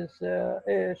mass it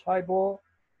is hypo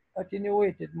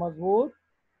attenuated مظبوط.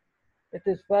 It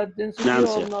is fat density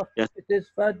or not? It is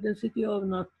fat density or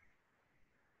not?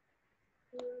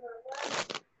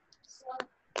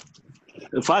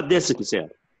 Fat density, sir.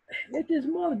 It is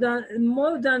more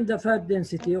than the fat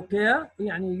density. Okay.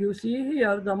 يعني you see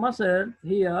here the muscle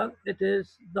here it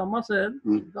is the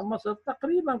muscle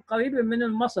تقريبا قريبة من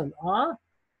المصل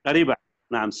قريبة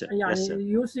نعم سر. يعني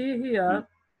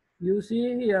you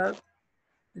see here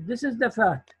this is the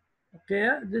fat. Okay,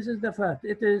 this is the fat.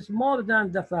 It is more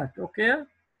than the fat. Okay,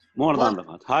 more than the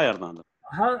fat, higher than the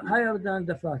higher than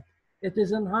the fat. It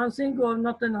is enhancing or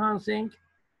not enhancing?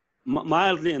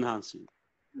 Mildly enhancing.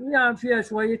 Yeah, فيها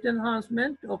شوية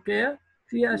enhancement. Okay,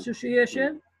 فيها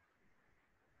association.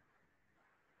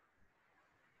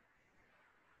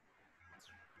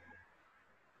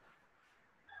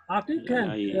 أعطيك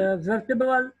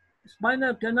vertebral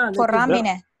spinal canal.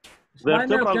 foramina.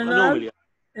 Spinal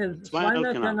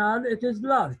canal, it is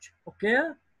large, okay?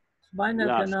 Spinal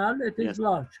canal, it is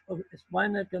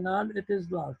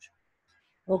large.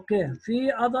 Okay.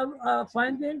 في other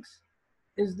findings?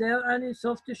 Is there any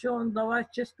soft tissue on the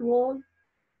right chest wall?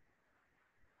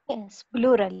 Yes,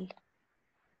 plural.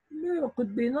 No, it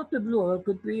could be not the blue, it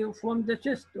could be from the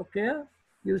chest, okay?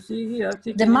 You see here.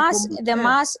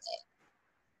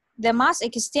 The mass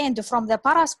extends from the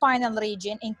paraspinal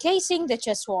region, encasing the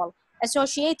chest wall,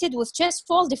 associated with chest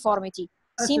wall deformity.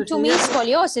 Seem to me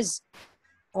scoliosis.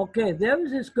 Okay, there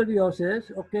is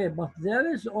scoliosis, okay, but there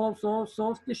is also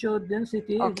soft tissue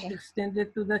density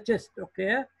extended to the chest,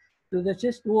 okay? To the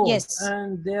chest wall. Yes.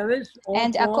 And there is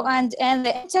also... And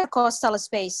the intercostal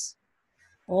space.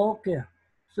 Okay.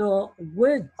 So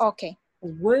with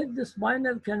the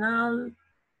spinal canal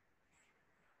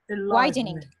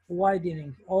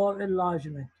widening or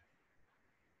enlargement,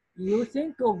 you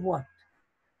think of what?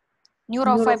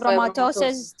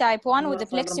 Neurofibromatosis type 1 with the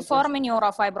plexiform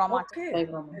neurofibromatosis.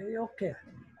 Okay.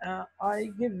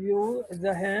 I give you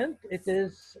the hint.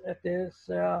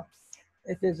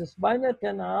 It is a spinal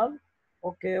canal,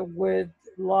 okay, with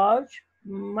large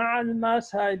مع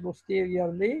الماس هاي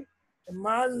posteriorly,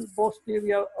 مع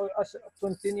posterior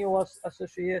continuous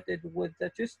associated with the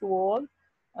chest wall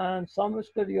and some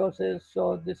scoliosis.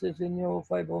 So this is a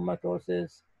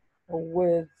neurofibromatosis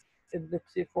with a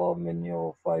plexiform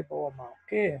neurofibroma.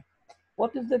 Okay.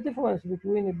 What is the difference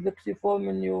between a plexiform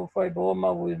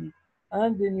neurofibroma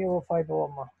and the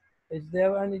neurofibroma? Is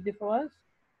there any difference?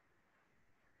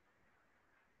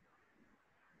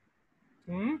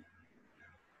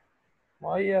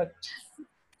 مؤيد.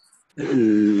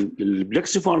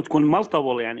 البلكسيفورم تكون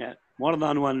multiple يعني more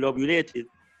than one lobulated.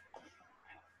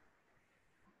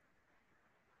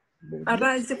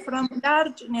 Arise from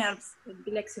large nerves,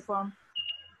 plexiform.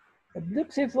 The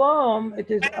plexiform, it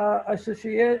is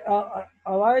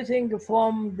arising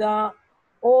from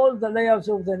all the layers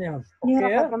of the nerve. Okay?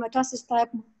 Neurofibromatosis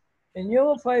type. A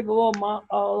neurofibroma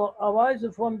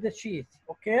arises from the sheath.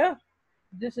 Okay,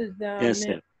 this is the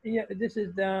this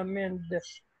is the main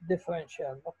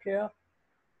differential. Okay.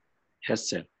 Yes,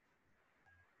 sir.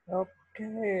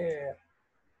 Okay.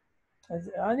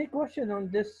 Any question on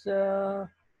this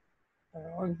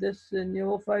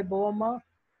neurofibroma?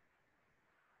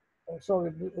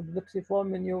 Sorry, plexiform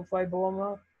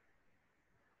neurofibroma.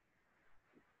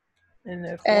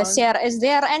 Sir, is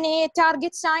there any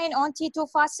target sign on T2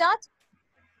 facet?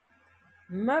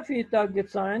 ما في target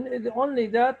sign. Only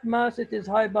that mass, it is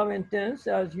hyper intense,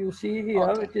 as you see here.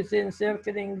 Okay. It is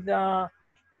encircling the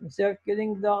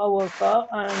aorta,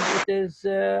 and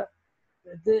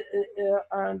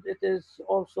it is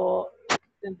also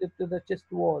extended to the chest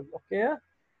wall. Okay,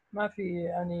 ما في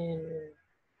any.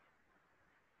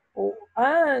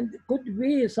 And could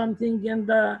be something in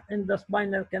the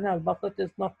spinal canal, but it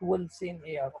is not well seen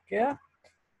here. Okay,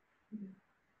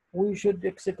 we should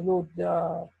exclude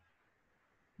the.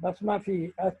 But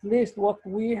Mafi, at least what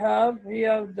we have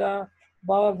here, the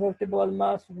paravertebral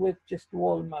mass with chest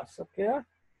wall mass. Okay.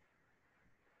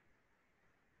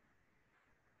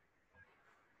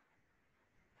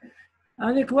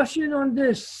 Any question on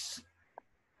this?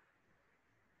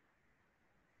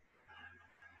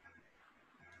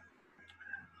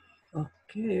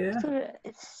 Okay. So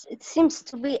it seems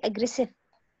to be aggressive.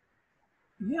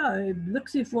 Yeah,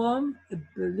 plexiform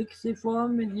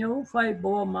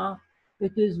neurofibroma,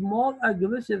 it is more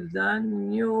aggressive than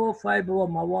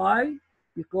neurofibroma. Why?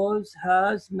 Because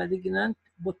has malignant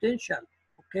potential.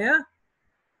 Okay?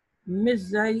 مش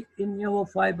زي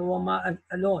neurofibroma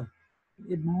alone.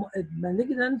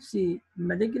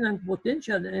 Malignant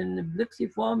potential in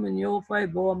plexiform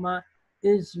neurofibroma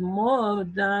is more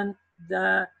than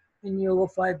the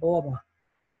neurofibroma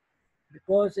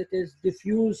because it is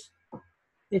diffuse.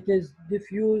 It is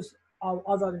diffuse. Our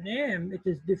other name, it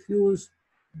is diffuse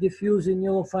in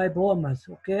neurofibromas.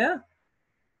 Okay.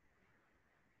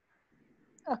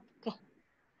 Okay.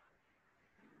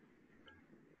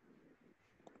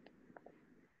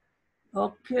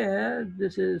 Okay.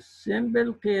 This is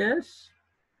simple case.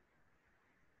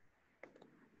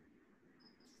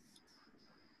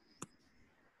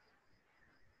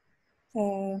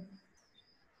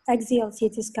 Axial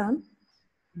CT scan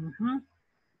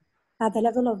at the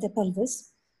level of the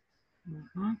pelvis,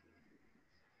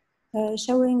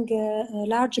 showing a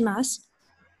large mass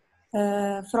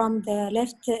from the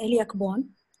left iliac bone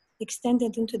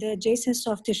extended into the adjacent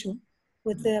soft tissue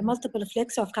with multiple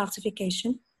flecks of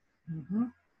calcification,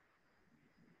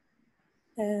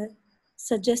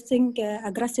 suggesting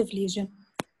aggressive lesion.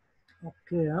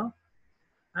 Okay.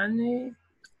 Any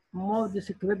more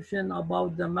description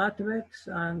about the matrix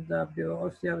and the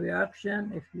biopsy reaction,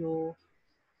 if you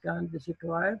can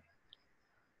describe?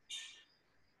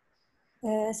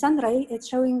 sun ray, it's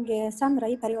showing sun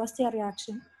ray periosteal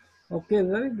reaction. Okay,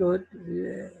 very good.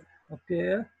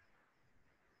 Okay.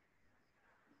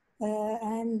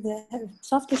 And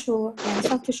soft tissue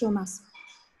mass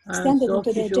extended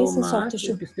into the adjacent soft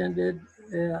tissue. Extended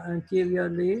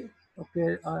anteriorly,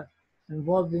 okay,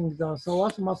 involving the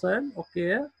psoas muscle,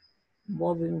 okay,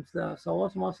 involving the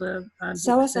psoas muscle and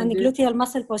psoas and gluteal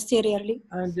muscle posteriorly.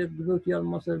 And the gluteal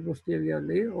muscle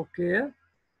posteriorly, okay.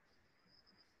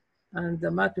 And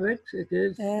the matrix, it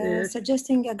is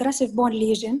suggesting aggressive bone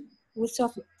lesion with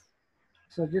soft.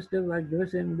 Suggestive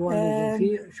aggressive bone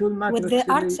lesion. With the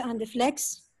arcs and the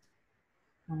flex.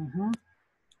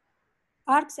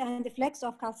 Arcs and the flex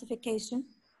of calcification.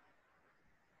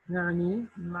 يعني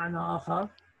بمعنى آخر.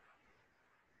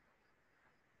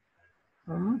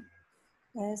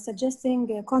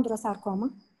 Suggesting chondrosarcoma.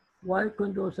 Why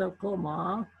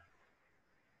chondrosarcoma?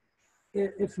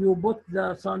 If you put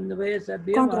the sun rays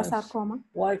appearance, chondrosarcoma.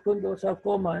 Why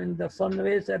chondrosarcoma? In the sun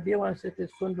rays appearance, it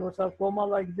is chondrosarcoma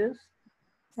like this?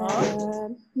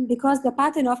 Because the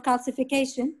pattern of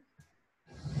calcification.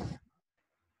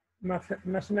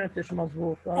 ما سمعتش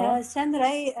مظبوط. Sun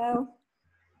ray.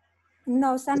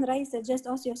 No, sun rays suggest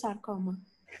osteosarcoma.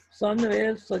 Sun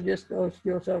rays suggest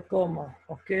osteosarcoma.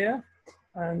 Okay,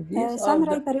 and these sun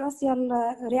ray periosteal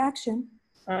reaction.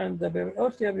 And the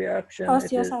periosteal reaction.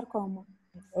 Osteosarcoma.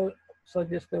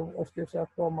 Suggestive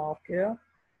osteosarcoma. Okay,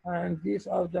 and these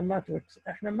are the matrix.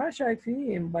 احنا ما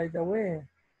شايفين by the way.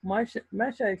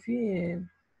 ما شايفين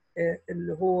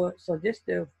اللي هو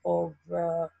suggestive of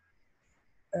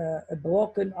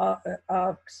broken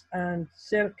arcs and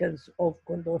circles of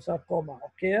chondrosarcoma.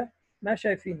 Okay, ما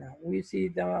شايفينها. We see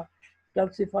the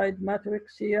calcified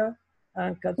matrix here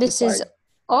and calcified. This is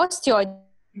osteoid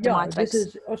matrix. This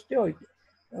is osteoid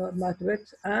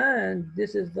matrix, and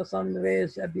this is the sun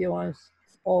rays appearance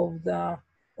of the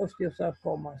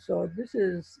osteosarcoma. So this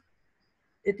is.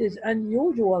 It is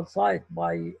unusual site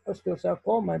by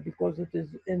osteosarcoma because it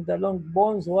is in the long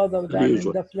bones rather than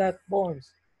in the flat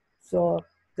bones. So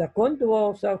the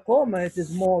chondrosarcoma, it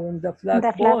is more in the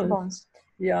flat bones.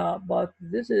 Yeah, but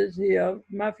this is here,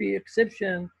 ما في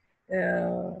exception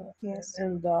yes.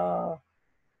 in the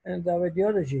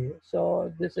radiology.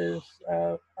 So this is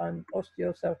an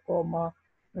osteosarcoma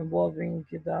involving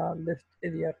the left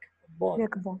iliac bone.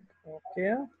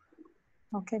 Okay.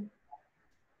 Okay.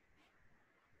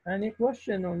 Any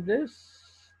question on this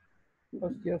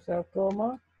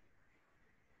osteosarcoma?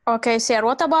 Okay, sir.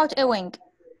 What about E-wing?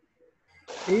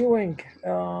 E-wing.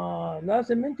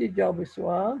 لازم أنت تجاوبي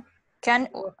السؤال. Can.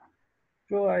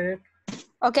 شو رأيك؟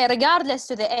 Okay, regardless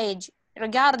to the age.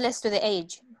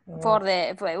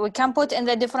 We can put in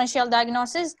the differential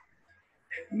diagnosis.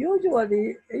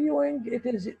 Usually, E-wing, it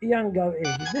is younger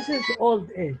age. This is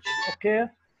old age. Okay.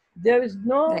 There is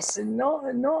no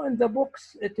in the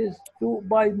books. It is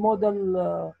by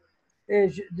model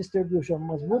age distribution.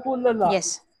 مظبوط ولا لا؟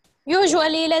 Yes.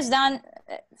 Usually less than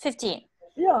 15.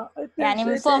 Yeah.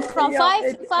 يعني from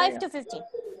 5 to 15.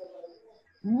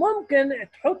 ممكن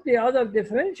تحطي other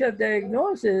differential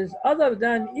diagnosis other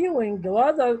than E-wing,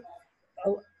 rather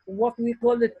what we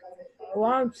call it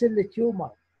round cell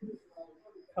tumor.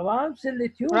 Round cell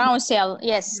tumor. Round cell,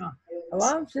 yes. Yeah.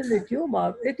 Round cell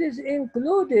tumor, it is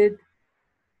included.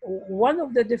 One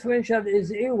of the differential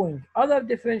is E-wing. Other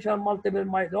differential multiple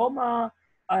myeloma,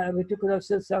 reticular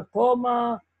cell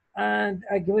sarcoma, and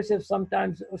aggressive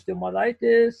sometimes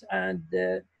osteomyelitis and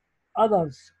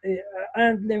others,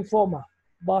 and lymphoma.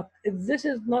 But this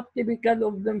is not typical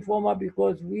of lymphoma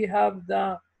because we have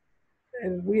the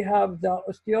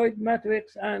osteoid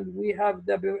matrix and we have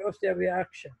the periosteal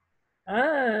reaction.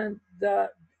 And the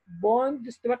bone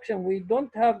destruction, we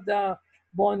don't have the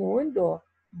bone window,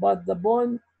 but the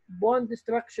bone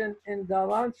destruction in the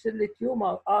round cell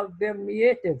tumor are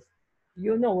permeative.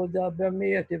 You know the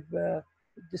permeative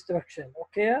destruction,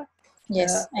 okay?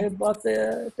 Yes. But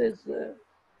it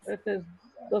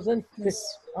doesn't fit.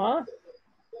 Huh?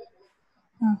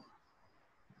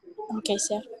 Okay,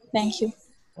 sir. Thank you.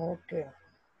 Okay.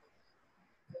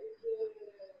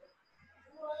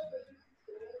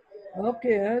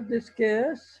 Okay, this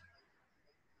case.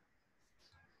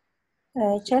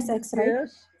 Chest X-ray.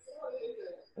 Yes.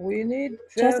 We need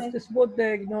first spot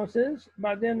diagnosis,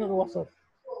 بعدين الوصف.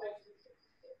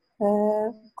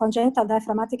 Congenital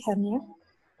diaphragmatic hernia.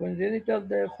 Congenital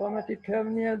diaphragmatic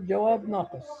hernia الجواب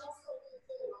ناقص.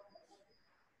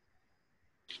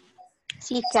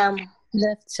 CCAM.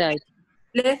 Left side.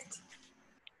 Left.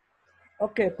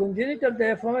 Okay, congenital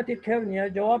diaphragmatic hernia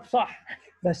جواب صح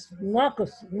بس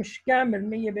ناقص مش كامل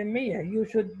 100%. You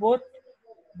should put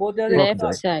the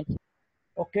left side.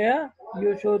 Okay,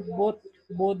 you should put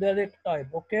Buderic type,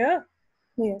 okay?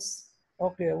 Yes.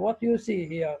 Okay, what you see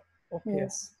here? Okay.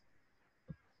 Yes.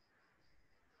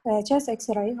 Chest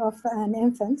X-ray of an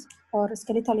infant or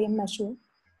skeletally immature,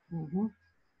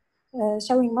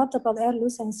 showing multiple air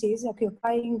lucencies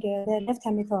occupying the left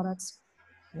hemithorax,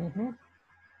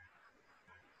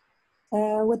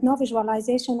 with no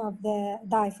visualization of the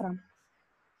diaphragm.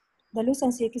 The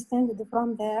lucency extended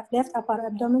from the left upper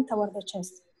abdomen toward the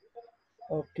chest.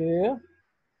 Okay.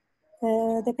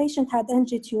 The patient had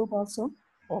NG tube also.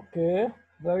 Okay,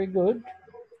 very good.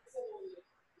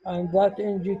 And that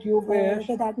NG tube is?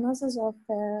 The diagnosis of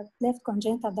left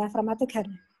congenital diaphragmatic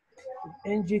hernia.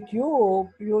 NG tube,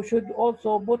 you should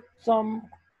also put some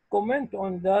comment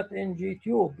on that NG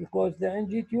tube, because the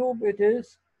NG tube, it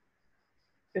is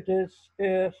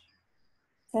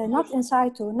not in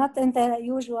situ, not in the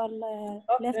usual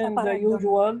left in upper the abdomen.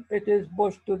 usual, it is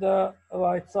pushed to the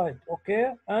right side,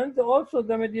 okay? And also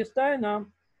the mediastinum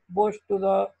pushed to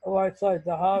the right side,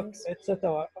 the heart, yes,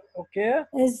 etc. Okay?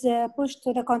 Is pushed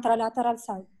to the contralateral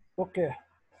side. Okay.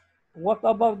 What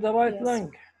about the right Yes.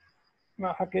 lung?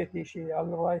 ما حكيتي شيء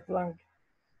عن right lung.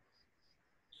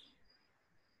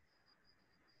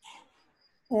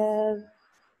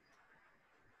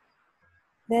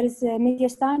 There is a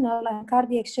mediastinal and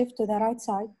cardiac shift to the right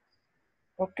side.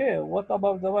 Okay, what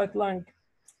about the right lung?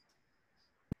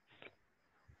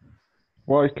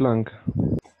 White lung.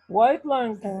 White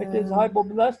lung, it is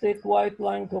hypoplastic white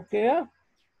lung, okay?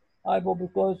 Hypo,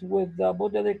 because with the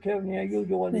Buderic hernia,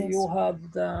 usually Yes. you have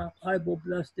the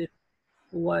hypoplastic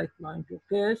white lung,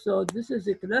 okay? So this is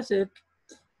a classic.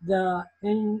 The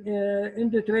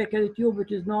endotracheal tube,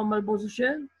 it is normal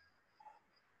position.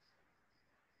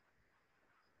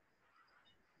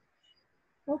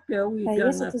 Okay, we can.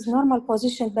 Yes, it is normal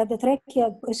position, but the trachea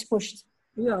is pushed.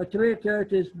 Yeah, trachea,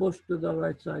 it is pushed to the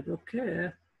right side,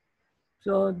 okay.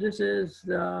 So this is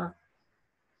the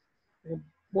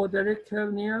Buderic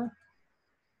hernia.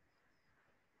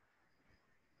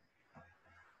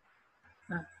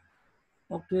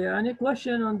 Okay, any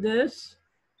question on this?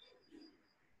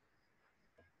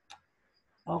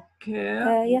 Okay.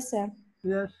 Yes, sir.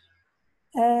 Yes.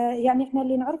 يعني احنا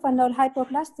اللي نعرفه انه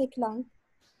الهايبوبلاستيك lung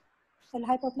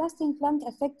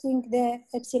affecting the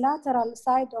ipsilateral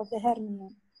side of the hernia.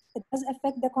 It does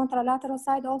affect the contralateral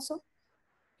side also?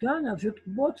 Can affect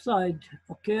both sides,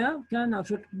 okay? Can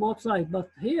affect both sides, but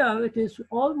here it is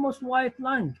almost white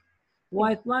lung.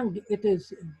 White lung, it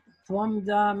is from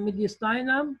the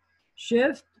mediastinum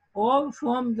shift or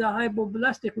from the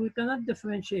hypoplastic. We cannot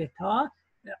differentiate, huh?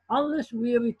 Unless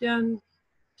we return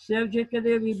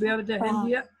surgically, repair the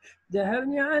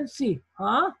hernia and see,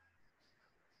 huh?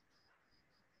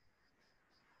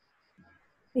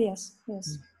 Yes,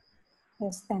 yes.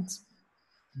 Yes, thanks.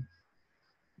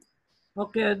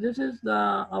 Okay, this is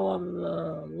our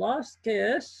last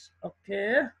case,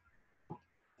 okay?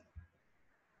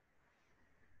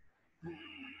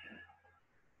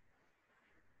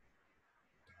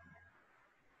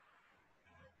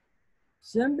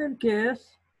 Simple case.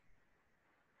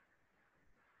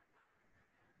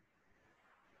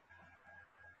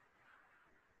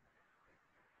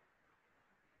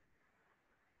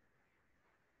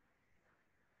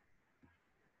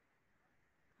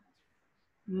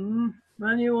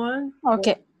 Anyone?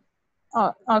 Okay.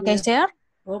 Oh, okay, Yeah. sir.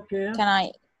 Okay. Can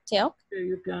I tell? Okay,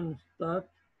 you can start.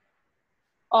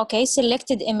 Okay,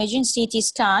 selected imaging CT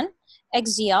scan,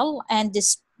 axial and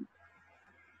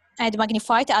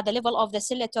magnified at the level of the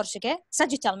cilia turcica,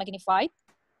 sagittal magnified.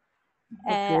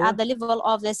 At the level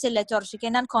of the cilia turcica,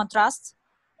 non-contrast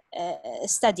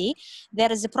study,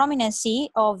 there is a prominency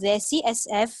of the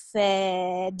CSF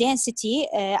density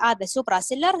at the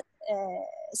supracillar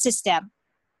system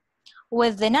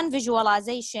with the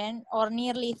non-visualization or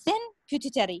nearly thin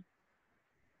pituitary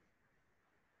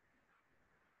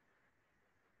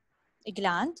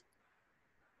gland.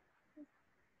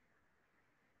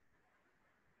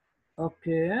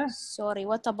 Okay. Sorry,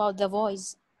 what about the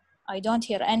voice? I don't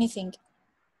hear anything.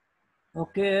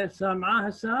 Okay, سامعة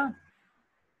هسه؟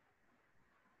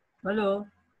 الو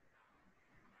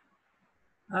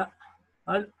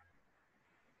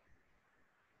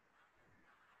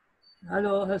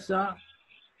الو هسه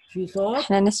في صوت؟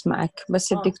 احنا نسمعك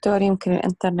بس الدكتور يمكن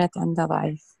الانترنت عنده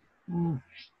ضعيف.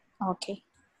 اوكي.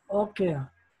 اوكي.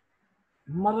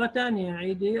 مرة ثانية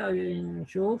عيدي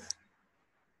نشوف.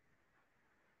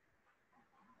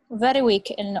 Very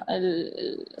weak.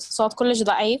 الصوت كلش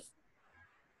ضعيف.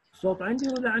 الصوت عندي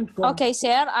ولا عندكم؟ Okay,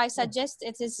 sir. I suggest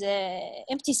it is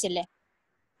empty cell.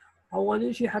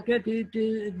 أول شيء حكيتي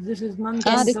this is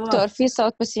non-contrast. دكتور في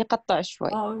صوت بس يقطع شوي.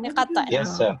 يقطع.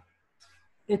 Yes, sir.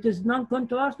 It is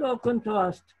non-contrast or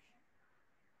contrast?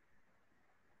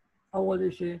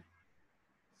 أول شيء.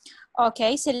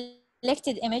 Okay,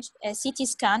 selected image, CT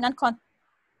scan and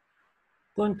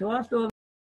contrast or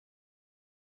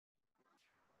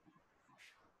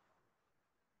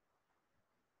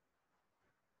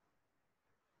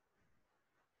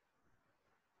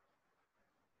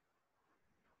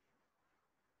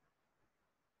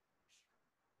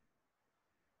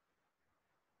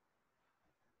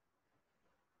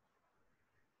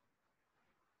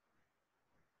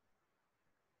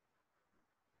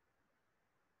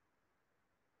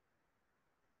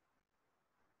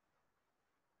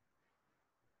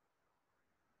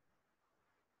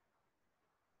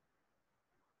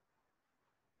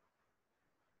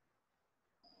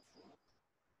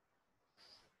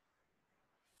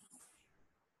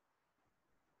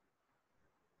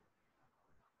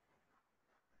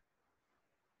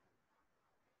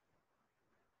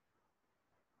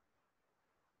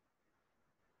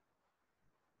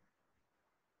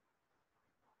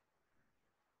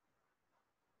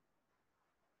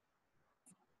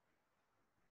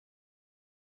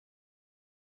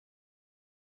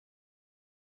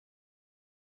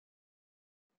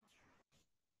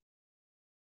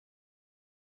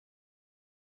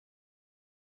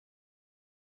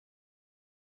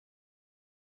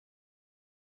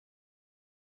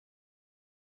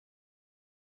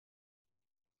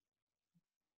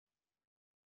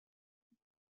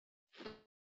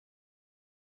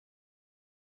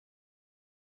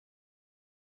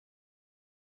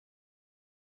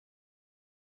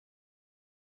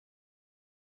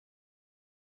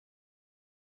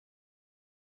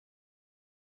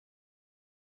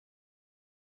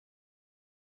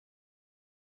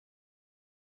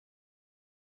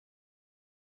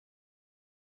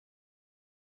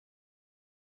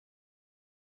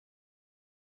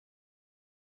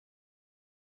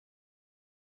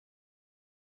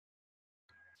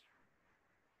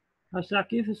هسا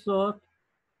كيف الصوت؟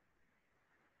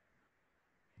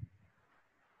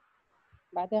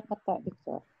 بعدين قطع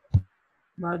دكتور.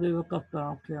 بعدين بقطع.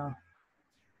 اوكي.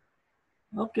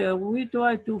 اوكي we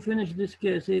try to finish this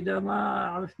case. إذا ما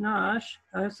عرفناش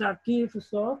هسا كيف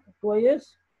الصوت؟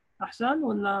 كويس؟ أحسن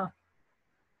ولا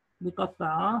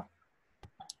بقطع؟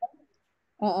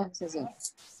 زين.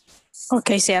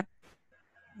 اوكي سير.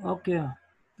 اوكي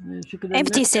شكل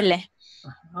empty سلة.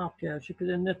 اوكي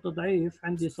شكل النت ضعيف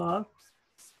عندي صار.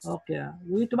 Okay,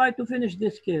 we try to finish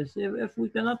this case. If we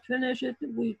cannot finish it,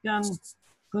 we can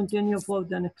continue for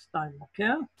the next time.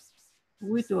 Okay,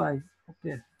 we try.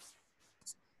 Okay,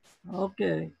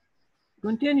 okay,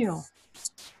 continue.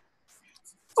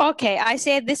 Okay, I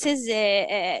said this is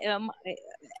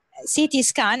CT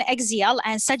scan, axial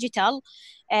and sagittal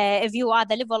view at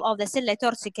the level of the cella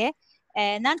torsica,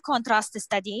 non-contrast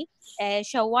study,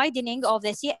 show widening of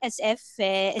the CSF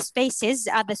spaces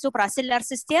at the supracellular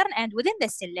cistern and within the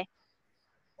cella.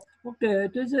 Okay,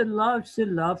 it is a large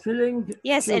cella filling.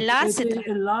 Yes, a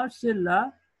large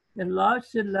cella. A large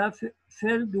cella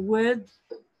filled with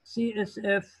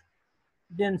CSF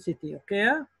density.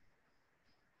 Okay.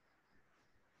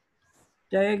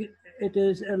 It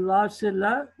is a large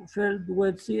cella filled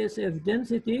with CSF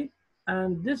density,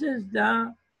 and this is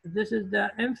the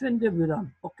infundibulum.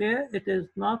 Okay, it is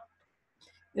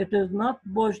not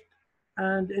pushed,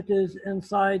 and it is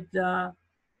inside the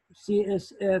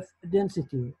CSF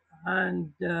density.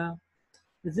 And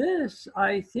this,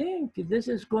 I think, this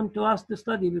is contrast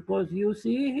study because you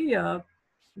see here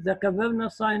the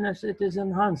cavernous sinus. It is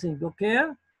enhancing. Okay.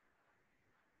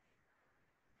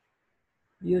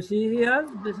 You see here,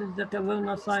 this is the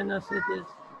cavernous sinus, it is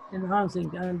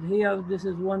enhancing. And here, this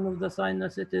is one of the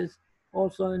sinus, it is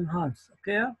also enhanced,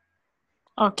 okay?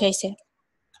 Okay, sir.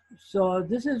 So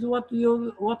this is what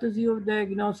is your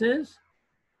diagnosis?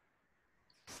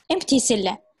 Empty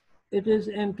cella. It is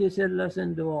empty cella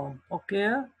syndrome,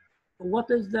 okay?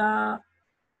 What is the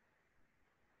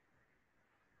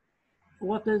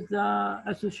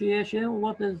association?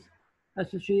 What is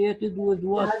associated with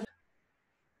what?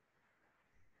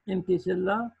 Empty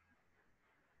cella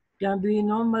can be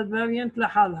normal variant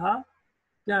لحالها,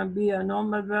 can be a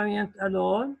normal variant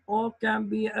alone, or can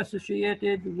be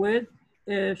associated with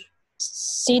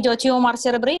pseudotumor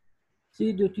cerebri.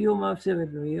 Pseudotumor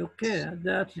cerebri. Okay,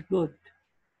 that's good.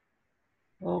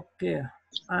 Okay,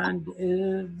 and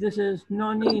this is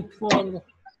no need for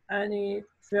any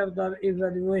further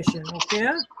evaluation. Okay.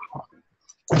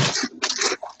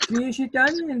 في شيء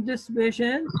تاني in this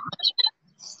patient?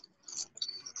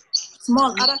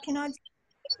 Small arachnoid.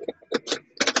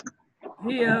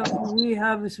 Here we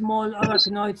have a small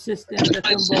arachnoid cyst in the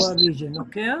temporal region,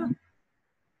 okay?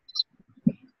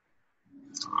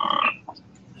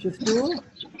 شفتوه؟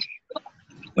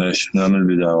 ماشي نعمل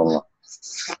البداية والله.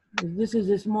 This is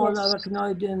a small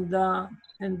arachnoid in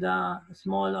the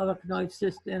small arachnoid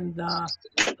cyst in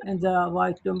the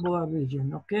right temporal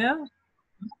region. Okay.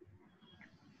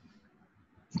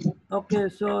 Okay,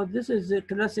 so this is a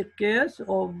classic case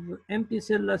of empty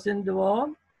cella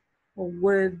syndrome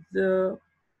with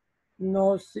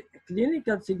no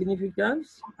clinical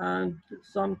significance, and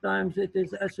sometimes it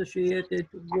is associated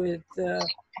with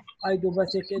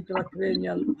idiopathic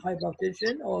intracranial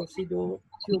hypertension or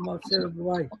pseudotumor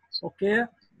cerebri. Okay,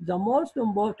 the most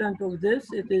important of this,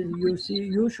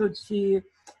 you should see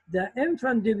the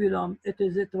infundibulum. It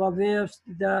is traversed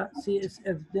the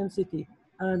CSF density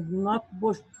and not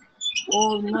pushed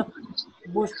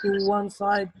to one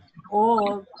side,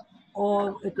 or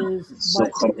it is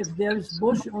if there is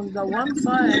push on the one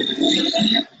side,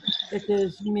 it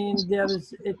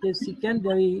is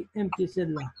secondary empty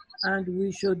cella, and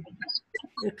we should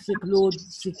exclude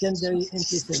secondary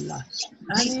empty cella.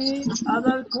 Any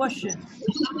other question?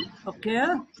 Okay.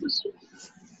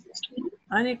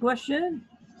 Any question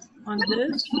on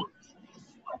this?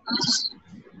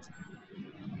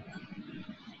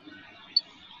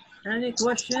 Any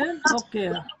question?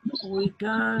 Okay, we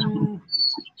can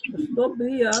stop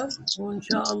here وإن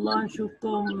شاء الله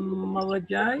نشوفكم مرة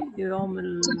جاي يوم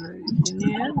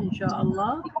الاثنين إن شاء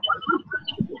الله.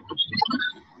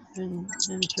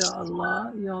 إن شاء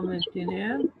الله يوم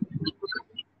الاثنين.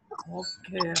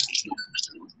 Okay.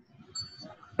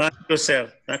 Thank you,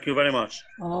 sir. Thank you very much.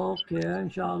 Okay, إن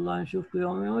شاء الله نشوفكم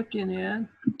يوم الاثنين.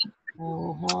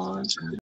 وهون